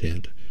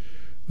content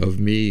of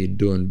me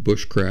doing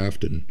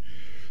bushcraft and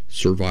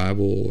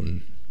survival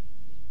and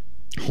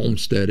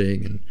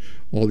homesteading and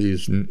all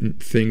these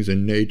things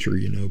in nature,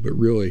 but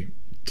really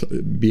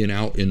being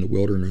out in the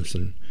wilderness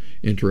and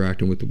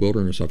interacting with the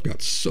wilderness. I've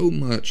got so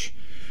much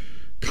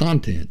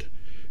content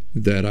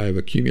that I've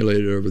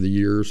accumulated over the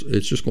years.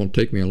 It's just going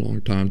to take me a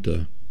long time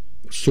to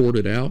sort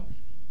it out,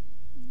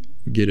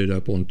 get it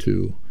up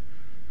onto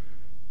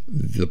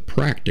the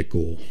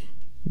Practical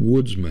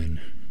Woodsman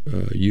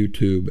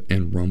YouTube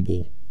and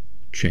Rumble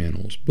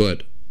channels.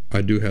 But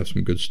I do have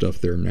some good stuff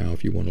there now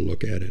if you want to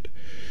look at it.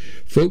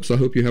 Folks, I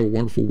hope you have a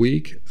wonderful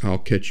week. I'll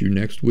catch you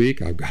next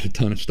week. I've got a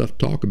ton of stuff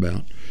to talk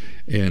about,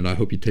 and I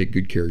hope you take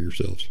good care of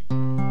yourselves.